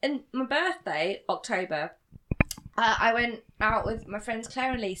 And my birthday, October, I went out with my friends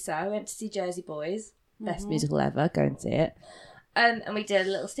Claire and Lisa. I went to see Jersey Boys. Best musical ever. Go and see it. And we did a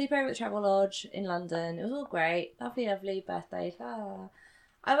little sleepover at Travel Lodge in London. It was all great. Lovely, lovely birthday.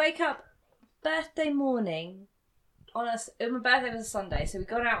 I wake up birthday morning. My birthday was a Sunday, so we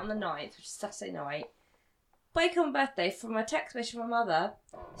got out on the 9th, which is Saturday night. Wake up on birthday from a text message from my mother.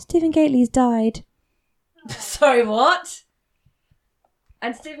 Stephen Gately's died. Sorry, what?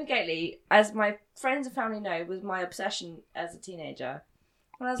 And Stephen Gately, as my friends and family know, was my obsession as a teenager.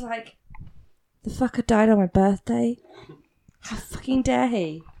 And I was like, the fucker died on my birthday? How fucking dare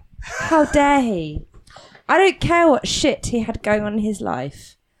he? How dare he? I don't care what shit he had going on in his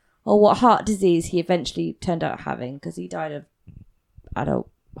life or what heart disease he eventually turned out having, because he died of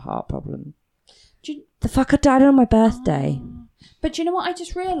adult heart problem. The fucker died on my birthday. But do you know what I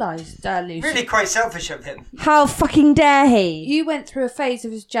just realised, Lucy? Really quite selfish of him. How fucking dare he? You went through a phase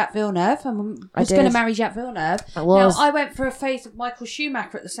of Jacques Villeneuve and was going to marry Jacques Villeneuve. I was. Now, I went through a phase of Michael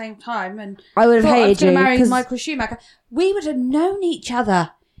Schumacher at the same time, and I would have hated I was going you to marry Michael Schumacher. We would have known each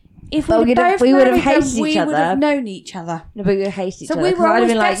other if But we both we would have married them, hated each we would other. have known each other. No, but we would have hated each So other. we 'cause were I'd have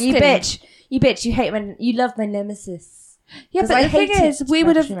been always like, destined. you bitch, you love my nemesis. Yeah, 'Cause but I the thing hated is, we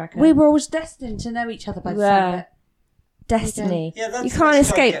America. were always destined to know each other by the sound of it. Destiny. Yeah, that's- you can't that's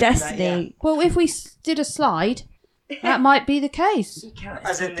escape what I get from destiny. Well, if we did a slide, that might be the case. You can't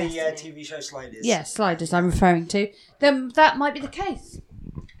As in escape the destiny. TV show Sliders. Yeah, sliders I'm referring to. Then that might be the case.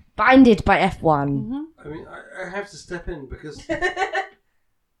 Binded by F1. Mm-hmm. I mean, I have to step in because,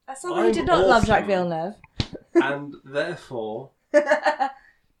 As someone who did not love Jacques Villeneuve. and therefore,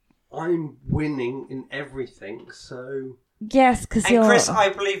 I'm winning in everything. So Yes, because And you're... Chris, I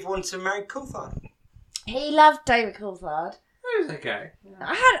believe, wants to marry Coulthard. He loved David Coulthard. it was okay.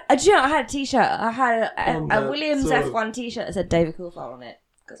 I had a t-shirt. I had On a the Williams sort of- F1 t-shirt that said David Coulthard on it.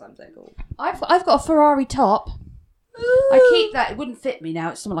 Because I'm so cool. I've got a Ferrari top. I keep that. It wouldn't fit me now.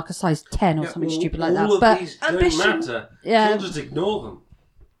 It's something like a size 10 or something stupid like that. All of But these don't ambition- matter. Yeah. You'll just ignore them.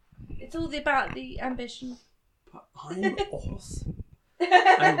 It's all about the ambition. But I'm awesome.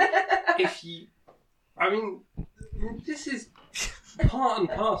 And if you... I mean, this is part and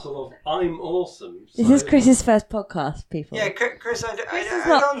parcel of I'm awesome. This so- is Chris's first podcast, people. Yeah, Chris, I Chris is don't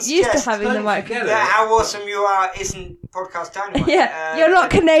not used to suggest having the don't microphone. forget that it. how awesome you are isn't podcast dynamite. Yeah, you're not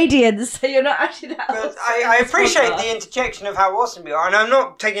Canadian, so you're not actually that But awesome I in this appreciate podcast. the interjection of how awesome you are, and I'm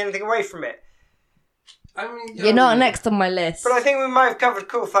not taking anything away from it. I mean, You're not next on my list. But I think we might have covered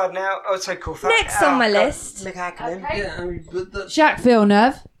Coulthard now. Oh, sorry, Coulthard. Next on my God, list. Nick Ackerman. Yeah, I mean, but that's Jacques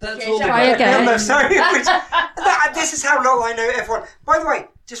Villeneuve. all. Jacques Try about- again. No, sorry. This is how little I know F1. By the way,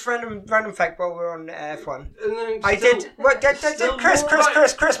 just random fact while we're on F1. And then I still- did. What? still Chris, more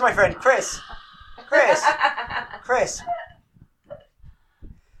right. Chris, my friend, Chris.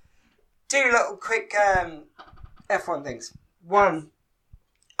 Two little quick F1 things. One,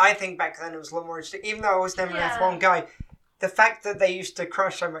 I think back then it was a lot more interesting. Even though I was never an F1 guy, the fact that they used to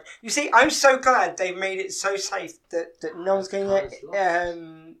crash so much. You see, I'm so glad they made it so safe that no one's going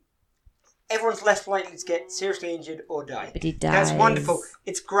to. Everyone's less likely to get seriously injured or die. But he dies. That's wonderful.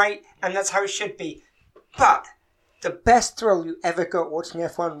 It's great, and that's how it should be. But the best thrill you ever got watching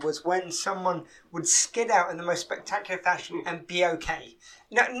F1 was when someone would skid out in the most spectacular fashion and be okay.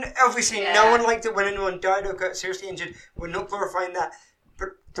 No, obviously, no one liked it when anyone died or got seriously injured. We're not glorifying that. But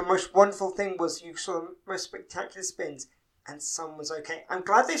the most wonderful thing was you saw the most spectacular spins and someone was okay. I'm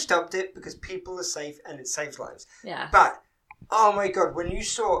glad they stopped it because people are safe and it saves lives. Yeah. But, oh my God, when you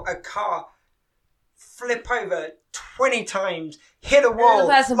saw a car flip over 20 times, hit a wall,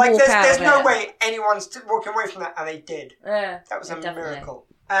 the person like walk out there's of no it. way anyone's walking away from that, and they did. Yeah, That was a definitely. miracle.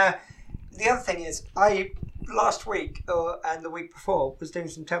 The other thing is, I last week and the week before was doing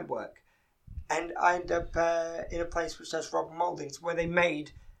some temp work, and I ended up in a place which does rubber mouldings, where they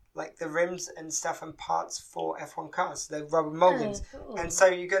made like the rims and stuff and parts for F1 cars. They're rubber mouldings, cool. and so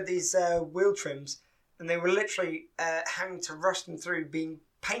you got these wheel trims, and they were literally having to rush them through, being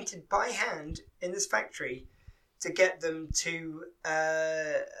painted by hand in this factory to get them to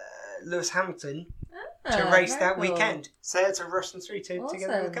Lewis Hamilton to race that very cool. weekend. So they had to rush them through to get them in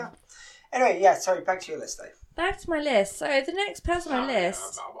the Awesome. car. Anyway, yeah, sorry, back to your list though. Back to my list. So the next person on my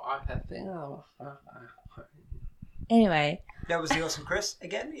list. Anyway. That was the awesome Chris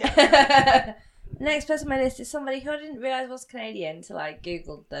again. Yeah. Next person on my list is somebody who I didn't realise was Canadian until I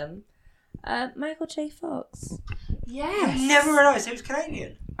googled them. Michael J. Fox. Yes. Never realised he was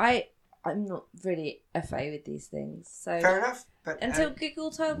Canadian. I'm not really FA with these things, so Fair enough. But until Google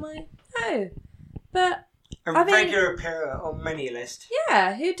told me, oh, but a I mean- regular appearer on many lists.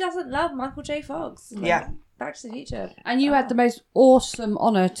 yeah, who doesn't love Michael J. Fox? Like, Yeah. Back to the Future. And you had the most awesome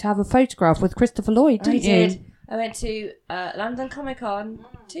honour to have a photograph with Christopher Lloyd, I didn't you? did. I went to London Comic Con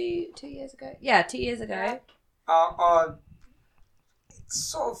 2 years ago. Yeah, 2 years ago. It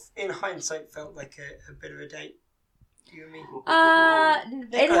sort of, in hindsight, felt like a bit of a date. You and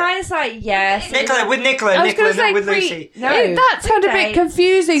me. In hindsight, yes. Nicola, with Nicola, I was gonna say with pre- Lucy. No, That sounded a bit okay.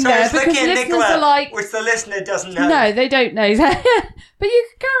 confusing So there it's because looking at listeners Nicola, are like, which the listener doesn't know. no, they don't know that. But you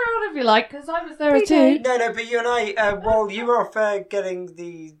can carry on if you like because I was there too. No, but you and I, while you were off getting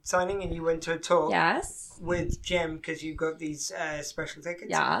the signing and you went to a talk Yes. with Jem because you got these special tickets.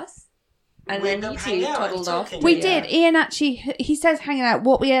 Yes. And We then ended you up two hanging out and toddled off. talking. We Yeah. did. Ian actually, he says hanging out.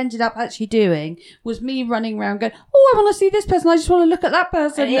 What we ended up actually doing was me running around going, oh, I want to see this person. I just want to look at that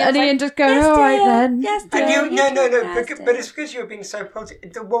person. And Ian's And Ian like, just going, yes, all right dear. then. Yes, And dear. you, no, Yes, but dear. it's because you were being so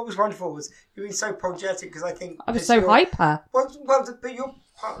apologetic. What was wonderful was you were being so apologetic because I think... I was because so you're- hyper. Well, but you're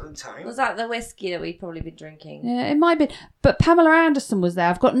part of the time. Was that the whiskey that we'd probably been drinking? Yeah, it might be. But Pamela Anderson was there.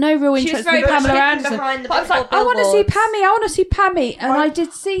 I've got no real She was interest very in Pamela much Anderson. behind the But I was like, billboards. I want to see Pammy. I want to see Pammy, and I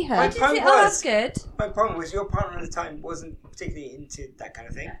did see her. My Did you point see? Oh, was- that's good. My point was your partner at the time wasn't particularly into that kind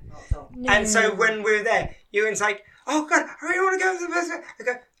of thing. No. And so when we were there, you were like, "Oh God, I really want to go to the best." I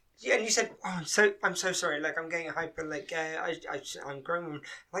go, yeah, and you said, "Oh, I'm so sorry. Like I'm getting hyper. Like I'm grown."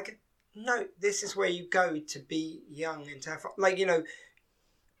 Like, no, this is where you go to be young and to have fun. Like, you know,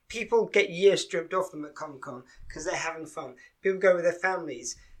 people get years stripped off them at Comic-Con because they're having fun. People go with their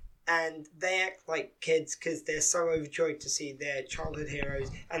families and they act like kids because they're so overjoyed to see their childhood heroes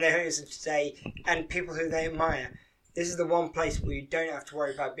and their heroes of today and people who they admire. This is the one place where you don't have to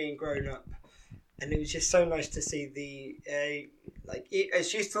worry about being grown up. And it was just so nice to see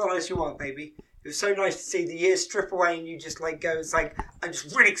as useful as you want, baby. It was so nice to see the years strip away and you just like go, it's like, I'm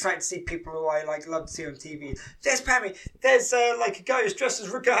just really excited to see people who I like love to see on TV. There's Pammy. There's like a guy who's dressed as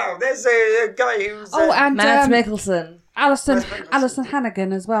Rick Howe. There's a guy who's... and Mads Mikkelsen. Alison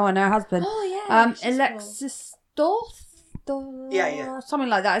Hannigan as well, and her husband. Oh, yeah. Alexis Dorff? Yeah. Something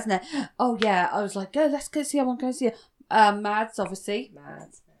like that, isn't it? Oh, yeah. I was like, let's go see her. I want to go see her. Mads, obviously.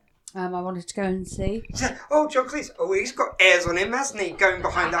 I wanted to go and see. Oh, John Cleese. Oh, he's got airs on him, hasn't he? Going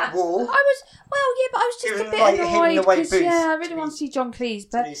behind that wall. But I was just Even a bit like hidden annoyed away because, booth I to really be- want to see John Cleese.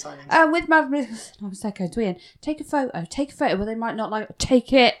 to do But signings. with Mads Mikkelsen, I was like, going to Ian, take a photo. Well, they might not like it.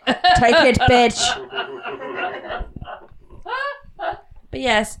 Take it. Take it, bitch. But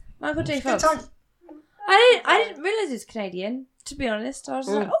yes, Michael J. Good Fox. time. I didn't realise he was Canadian, to be honest. I was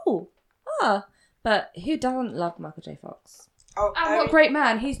like, But who doesn't love Michael J. Fox? Oh, And what a great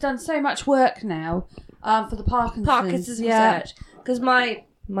man. He's done so much work now for the Parkinson's. Research. Because my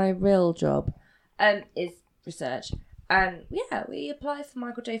real job is research. And yeah, we apply for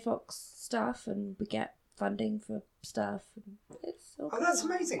Michael J. Fox stuff and we get funding for stuff. And it's all that's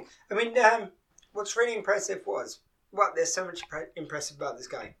amazing. I mean, what's really impressive was, there's so much impressive about this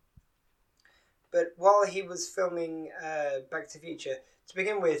guy. But while he was filming Back to the Future, to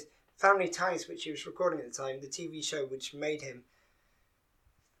begin with, Family Ties, which he was recording at the time, the TV show which made him,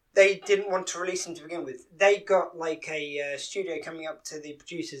 they didn't want to release him to begin with. They got like a studio coming up to the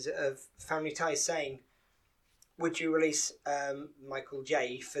producers of Family Ties saying, would you release Michael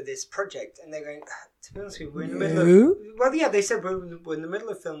J for this project? And they're going, to be honest with you, we're in the middle of... Well, yeah, they said we're in the middle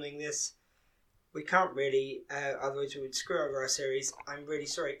of filming this. We can't really, otherwise we would screw over our series. I'm really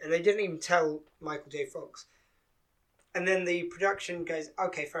sorry. And they didn't even tell Michael J. Fox. And then the production goes,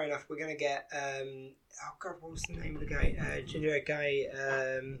 okay, fair enough. We're going to get, what was the name of the guy? Ginger guy.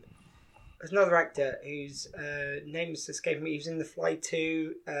 There's another actor whose name is escaping me. He was in The Fly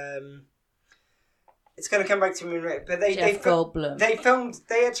 2. It's going to come back to me in a minute. But Jeff Goldblum.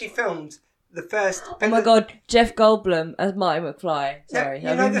 They actually filmed the first... Oh my god, Jeff Goldblum as Marty McFly. Sorry,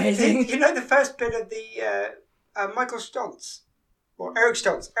 that'd be amazing. You know the first bit of the Michael Stoltz, or Eric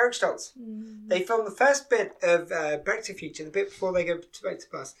Stoltz. They filmed the first bit of Back to the Future, the bit before they go back to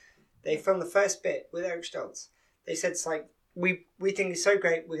the past. They filmed the first bit with Eric Stoltz. They said, it's like, we think he's so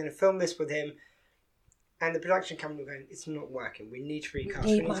great, we're going to film this with him. And the production company were going, it's not working, we need to recast.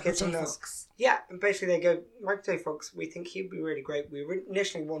 We need to get someone else. Yeah, and basically they go, Michael J. Fox, we think he'd be really great. We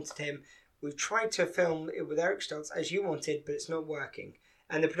initially wanted him. We've tried to film it with Eric Stoltz as you wanted, but it's not working.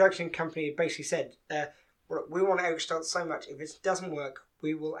 And the production company basically said, we want Eric Stoltz so much, if it doesn't work,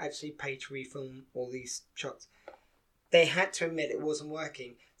 we will actually pay to refilm all these shots. They had to admit it wasn't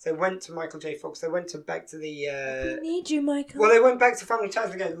working. So they went to Michael J. Fox, they went back to the... We need you, Michael. Well, they went back to Family Ties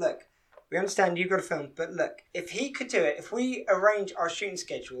and go, look, we understand you've got to film, but look, if he could do it, if we arrange our shooting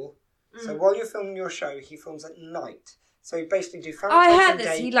schedule, so while you're filming your show, he films at night. So he basically do Family Ties I had in a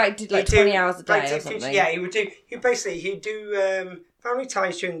this. day. He did 20 hours a day or something. Yeah, he'd do Family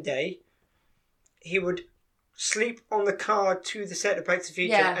Ties during the day. He would sleep on the car to the set of Back to the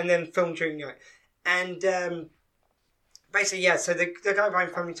Future and then film during the night. And basically, yeah, so the guy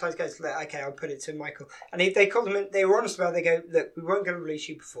behind Family Ties goes, okay, I'll put it to Michael. And they called him in, they were honest about it. They go, look, we weren't going to release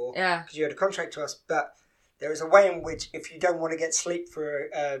you before because you had a contract to us, but there is a way in which if you don't want to get sleep for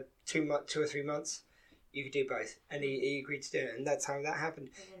 2 or 3 months, you could do both. And he agreed to do it, and that's how that happened.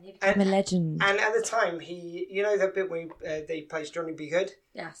 I'm a legend. And at the time, you know that bit where they plays Johnny Be Good?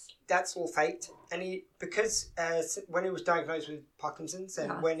 Yes. That's all faked. And because when he was diagnosed with Parkinson's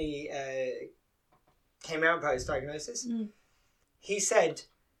and when he came out about his diagnosis, he said,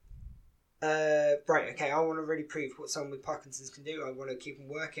 right, okay, I want to really prove what someone with Parkinson's can do. I want to keep him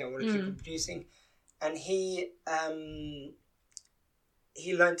working. I want to keep him producing. And he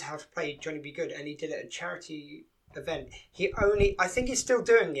learned how to play Johnny Be Good, and he did it at a charity event. I think he's still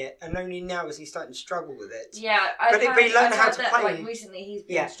doing it, and only now is he starting to struggle with it. Yeah, but he learned how to play. Like, recently, he's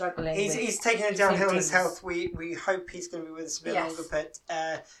been struggling. He's taking it downhill in his health. We hope he's going to be with us a bit longer.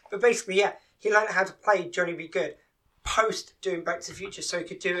 But basically, he learned how to play Johnny Be Good post doing Back to the Future, so he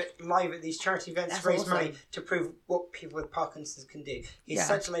could do it live at these charity events to raise money to prove what people with Parkinson's can do. He's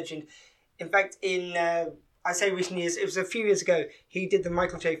such a legend. In fact, in I say recent years, it was a few years ago, he did the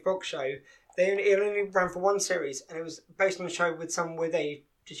Michael J. Fox show. It only ran for one series, and it was based on a show with someone with a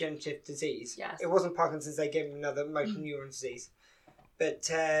degenerative disease. Yes. It wasn't Parkinson's, they gave him another motor neuron disease. But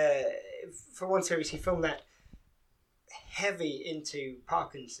for one series, he filmed that heavy into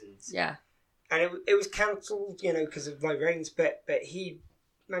Parkinson's. Yeah. And it was cancelled, because of low ratings, but he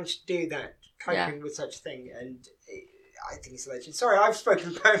managed to do that, coping with such a thing, and I think he's a legend. Sorry, I've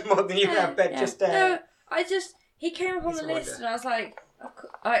spoken about him more than you have, but he came up on the list, and I was like,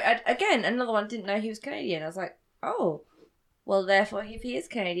 again, another one, didn't know he was Canadian. I was like, oh, well, therefore, if he is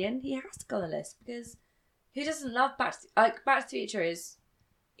Canadian, he has to go on the list, because who doesn't love Back to the Future is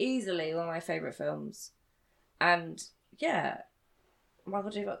easily one of my favourite films, and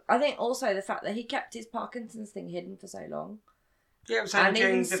Michael J. Fox. I think also the fact that he kept his Parkinson's thing hidden for so long. Yeah, it was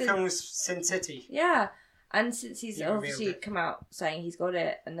during the film was Sin City. Yeah, and since he's obviously come out saying he's got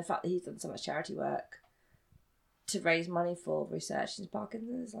it, and the fact that he's done so much charity work to raise money for research into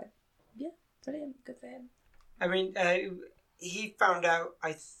Parkinson's, brilliant, good for him. I mean, he found out,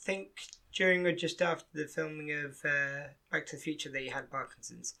 I think, during or just after the filming of Back to the Future that he had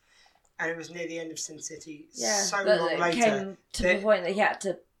Parkinson's. And it was near the end of Sin City, long later. It came to the point that he had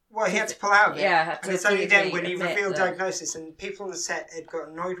to... Well, he had to pull out of it. Yeah, and it's only then when he revealed diagnosis, and people on the set had got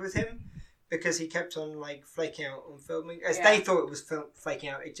annoyed with him because he kept on, flaking out on filming. As they thought it was flaking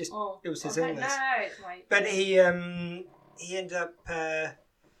out, it was his illness. No, it's my... But he ended up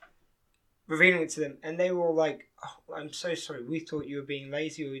revealing it to them, and they were all like, oh, I'm so sorry, we thought you were being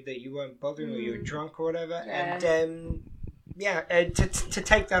lazy, or that you weren't bothering, or you were drunk or whatever. Yeah. And to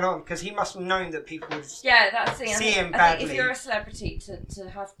take that on, because he must have known that people would see him badly. I think if you're a celebrity, to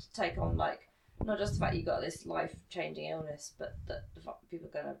have to take on, not just the fact you've got this life-changing illness, but the fact that people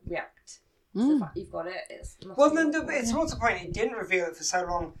are going to react to the fact you've got it. It's what's the point? He didn't reveal it for so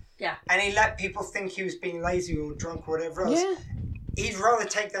long. Yeah. And he let people think he was being lazy or drunk or whatever else. Yeah. He'd rather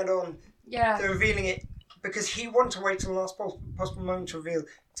take that on than revealing it, because he wanted to wait till the last possible moment to reveal,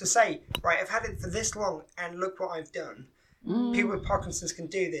 to say, right, I've had it for this long, and look what I've done. People with Parkinson's can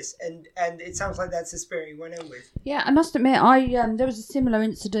do this, and it sounds like that's the spirit he went in with. Yeah, I must admit, there was a similar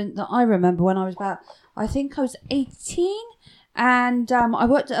incident that I remember when I was I think I was 18, and I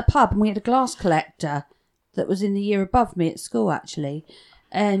worked at a pub, and we had a glass collector that was in the year above me at school, actually,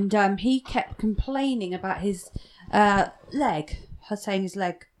 and he kept complaining about his leg, saying his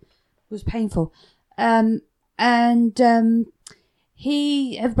leg was painful,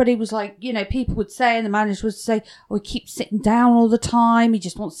 everybody was like, people would say, and the manager would say, oh, he keeps sitting down all the time, he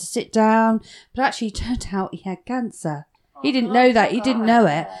just wants to sit down. But actually, it turned out he had cancer. He didn't know that, he didn't know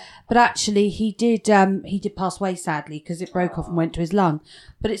it. But actually, he did pass away, sadly, because it broke off and went to his lung.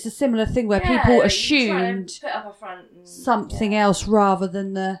 But it's a similar thing where people assumed something else rather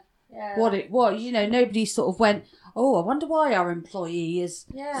than what it was. Nobody sort of went, oh, I wonder why our employee is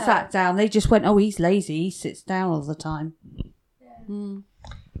sat down. They just went, oh, he's lazy, he sits down all the time. You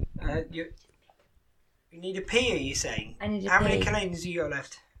need a pee, are you saying? I need a How pee. many Canadians have you got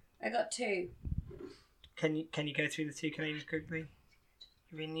left? I got 2. Can you go through the 2 Canadians quickly?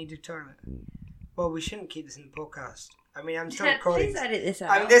 You really need a toilet. Well, we shouldn't keep this in the podcast. I mean, I'm still recording. Please edit this out.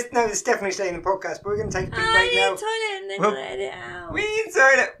 I mean, it's definitely staying in the podcast, but we're going to take a big break now. I need a toilet and then we'll edit it out. We need a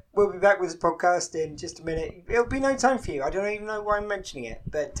toilet. We'll be back with this podcast in just a minute. It'll be no time for you. I don't even know why I'm mentioning it,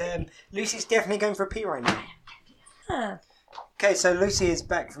 but Lucy's definitely going for a pee right now. Huh. Okay, so Lucy is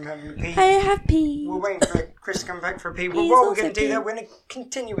back from having a pee. I have pee. We're waiting for Chris to come back for a pee. Well, what we're going to do that, we're going to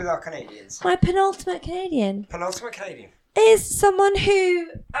continue with our Canadians. My penultimate Canadian is someone who,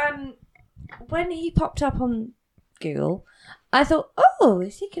 when he popped up on Google, I thought, oh,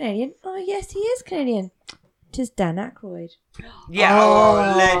 is he Canadian? Oh, yes, he is Canadian. It is Dan Aykroyd. Yeah,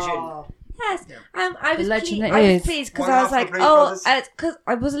 legend. Yes. Yeah. I was pleased because One I was half like, of the because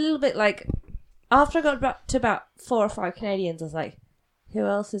I was a little bit like, after I got to about 4 or 5 Canadians, I was like, who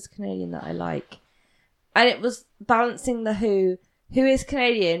else is Canadian that I like? And it was balancing the who is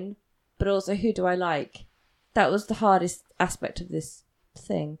Canadian, but also who do I like? That was the hardest aspect of this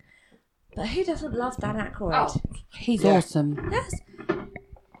thing. But who doesn't love Dan Aykroyd? Oh, he's awesome. Yes.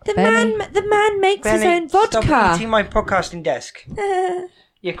 The man makes his own vodka. Stop eating my podcasting desk.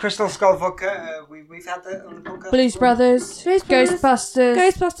 Yeah, Crystal Skull vodka. We've had that on the podcast. Blues Brothers,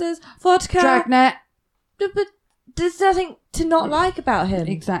 Ghostbusters, vodka, Dragnet. But there's nothing to not like about him.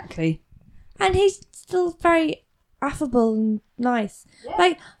 Exactly. And he's still very affable and nice. Yeah.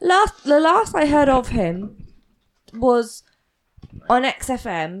 Like, the last I heard of him was on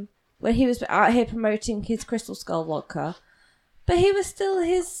XFM when he was out here promoting his Crystal Skull vodka. But he was still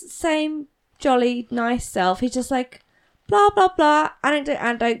his same jolly, nice self. He's just like, blah, blah, blah,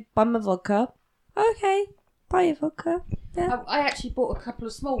 anecdote, buy my vodka. Okay, buy your vodka. Yeah. I actually bought a couple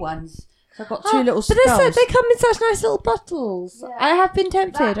of small ones. So I've got two little skulls. But they come in such nice little bottles. Yeah. I have been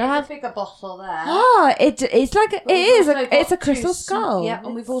tempted. I have a bigger bottle there. It's like it's a crystal skull. Yeah,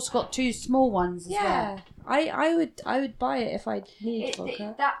 and we've also got two small ones as well. I would buy it if I needed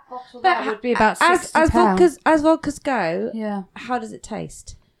vodka. That bottle there would be about £60. As vodkas go. Yeah. How does it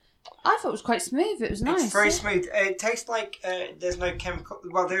taste? I thought it was quite smooth. It was nice. It's very smooth. It tastes like there's no chemical.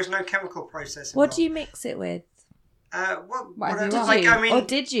 Well, there's no chemical process. What do you mix it with?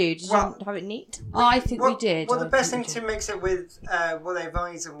 Did you have it neat? I think we did. Well, the best thing to mix it with, what they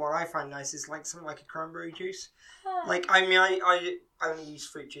advise and what I find nice is like something like a cranberry juice. Like, I mean, I only use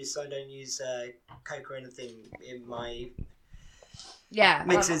fruit juice, so I don't use Coke or anything in my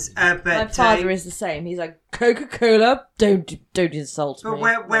mixes. But my father is the same. He's like, Coca-Cola, don't insult me.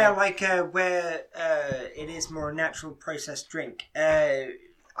 But where it is more a natural processed drink,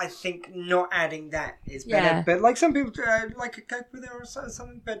 I think not adding that is better. Yeah. But like some people like a Coke with it or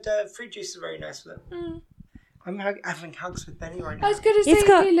something. But fruit juice is very nice with it. Mm. I'm having hugs with Benny right now. I was going to say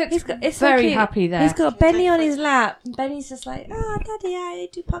he's very happy there. He's got Benny on his lap. And Benny's just like, Daddy, I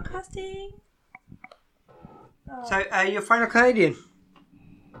do podcasting. Oh. So your final Canadian?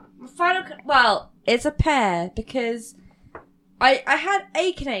 Well, it's a pair because I had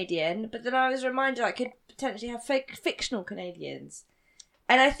a Canadian, but then I was reminded I could potentially have fictional Canadians.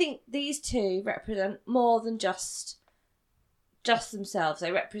 And I think these two represent more than just themselves.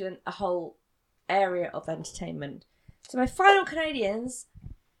 They represent a whole area of entertainment. So my final Canadians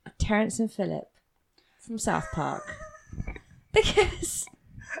are Terence and Philip from South Park. Because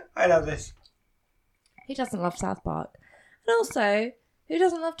I love this. Who doesn't love South Park? And also, who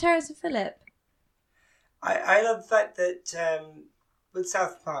doesn't love Terence and Philip? I love the fact that with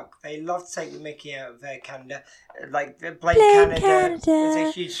South Park, they love to take the mickey out of Canada. Like, Blame Canada is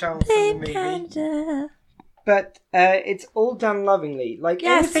a huge song from the movie. Canada. But it's all done lovingly. Like,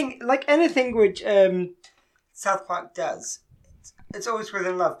 anything which South Park does, it's always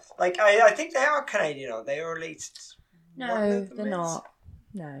within love. Like, I think they are Canadian, aren't they? Or at least no, they're not.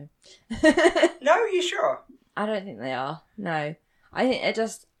 No. No, are you sure? I don't think they are. No. I think they're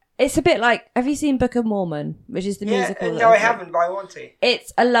just... It's a bit like, have you seen Book of Mormon, which is the musical? No, I haven't, but I want to.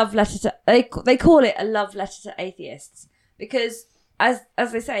 It's a love letter to... They call it a love letter to atheists. Because, as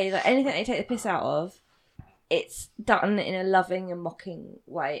they say, like anything they take the piss out of, it's done in a loving and mocking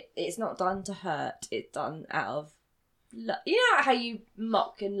way. It's not done to hurt. It's done out of... You know how you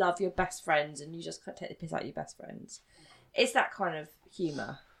mock and love your best friends and you just can't take the piss out of your best friends? It's that kind of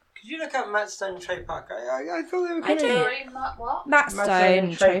humour. Could you look up Matt Stone and Trey Parker? I thought they were Canadian. Matt Stone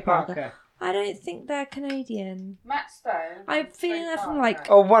and Trey Parker. I don't think they're Canadian. Matt Stone. I feel they're from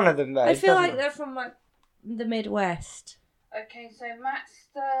like... Oh, one of them, though. I feel like they're from like the Midwest. Okay, so Matt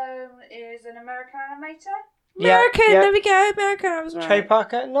Stone is an American animator? American, there we go. American, I was right. Trey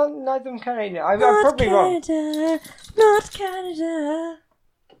Parker? Neither of them Canadian. I'm probably wrong. Not Canada.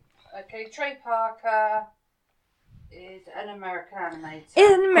 Okay, Trey Parker is an American animator.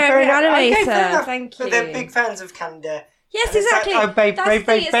 Is an American animator. Thank you. But they're big fans of Canada. Yes, exactly.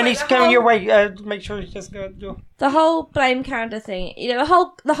 Babe, Benny's going your way. Make sure he doesn't go out the door. The whole blame Canada thing. You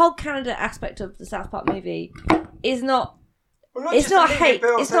know, the whole Canada aspect of the South Park movie is not. Well, it's not hate.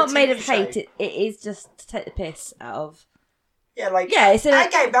 It's not made of hate. It is just to take the piss out of. Yeah, like. Yeah, it's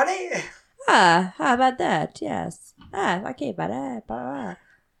okay, buddy. How about that? Yes. Okay, buddy.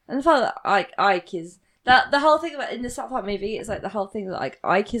 And the fact that Ike is. The whole thing about in the South Park movie is like the whole thing that like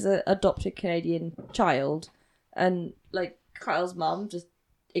Ike is an adopted Canadian child, and like Kyle's mum just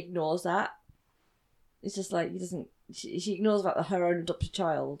ignores that. It's just like he doesn't. She ignores that her own adopted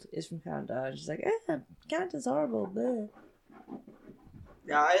child is from Canada, and she's like, Canada's horrible. Bleh.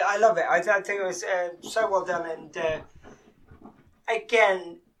 Yeah, I love it. I think it was so well done, and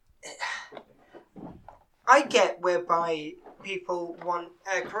again, I get whereby people want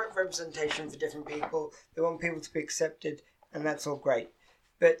correct representation for different people. They want people to be accepted, and that's all great.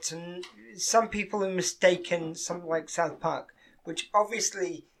 But some people are mistaken something like South Park, which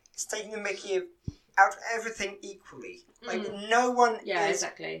obviously is taking the mickey out of everything equally. Like, no one is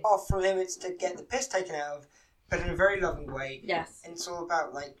off limits to get the piss taken out of, but in a very loving way. Yes. And it's all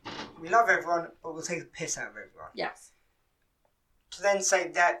about, like, we love everyone, but we'll take the piss out of everyone. Yes. To then say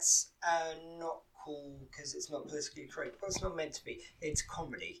that's not cool because it's not politically correct. Well, it's not meant to be. It's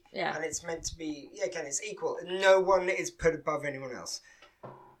comedy. Yeah. And it's meant to be, again, it's equal. No one is put above anyone else.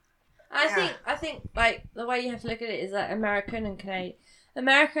 I think like the way you have to look at it is that America and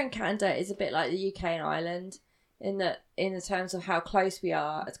Canada is a bit like the UK and Ireland in the terms of how close we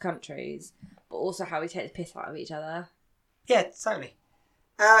are as countries, but also how we take the piss out of each other. Yeah, totally.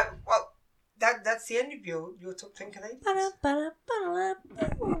 Well, that's the end of your top 10 Canadians.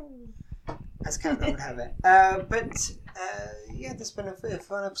 As Caton would have it. Yeah, this has been a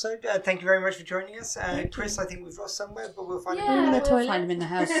fun episode. Thank you very much for joining us. Chris, I think we've lost somewhere, but we'll find him in the toilet. We'll find him in the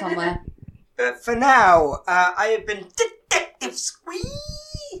house somewhere. But for now, I have been Detective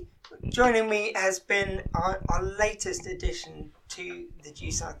Squee. Joining me has been our latest addition to the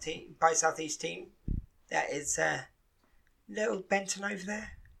Due South team, by Southeast team. That is little Benton over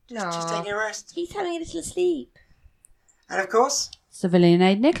there. Just taking a rest. He's having a little sleep. And of course, Civilian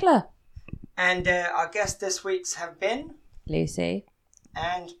Aid Nicola. And our guests this week's have been Lucy.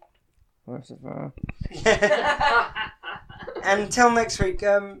 And until next week,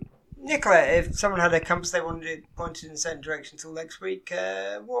 Nicola, if someone had a compass they wanted it pointed in a certain direction till next week,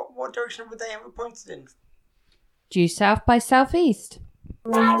 what direction would they have it pointed in? Due south by southeast.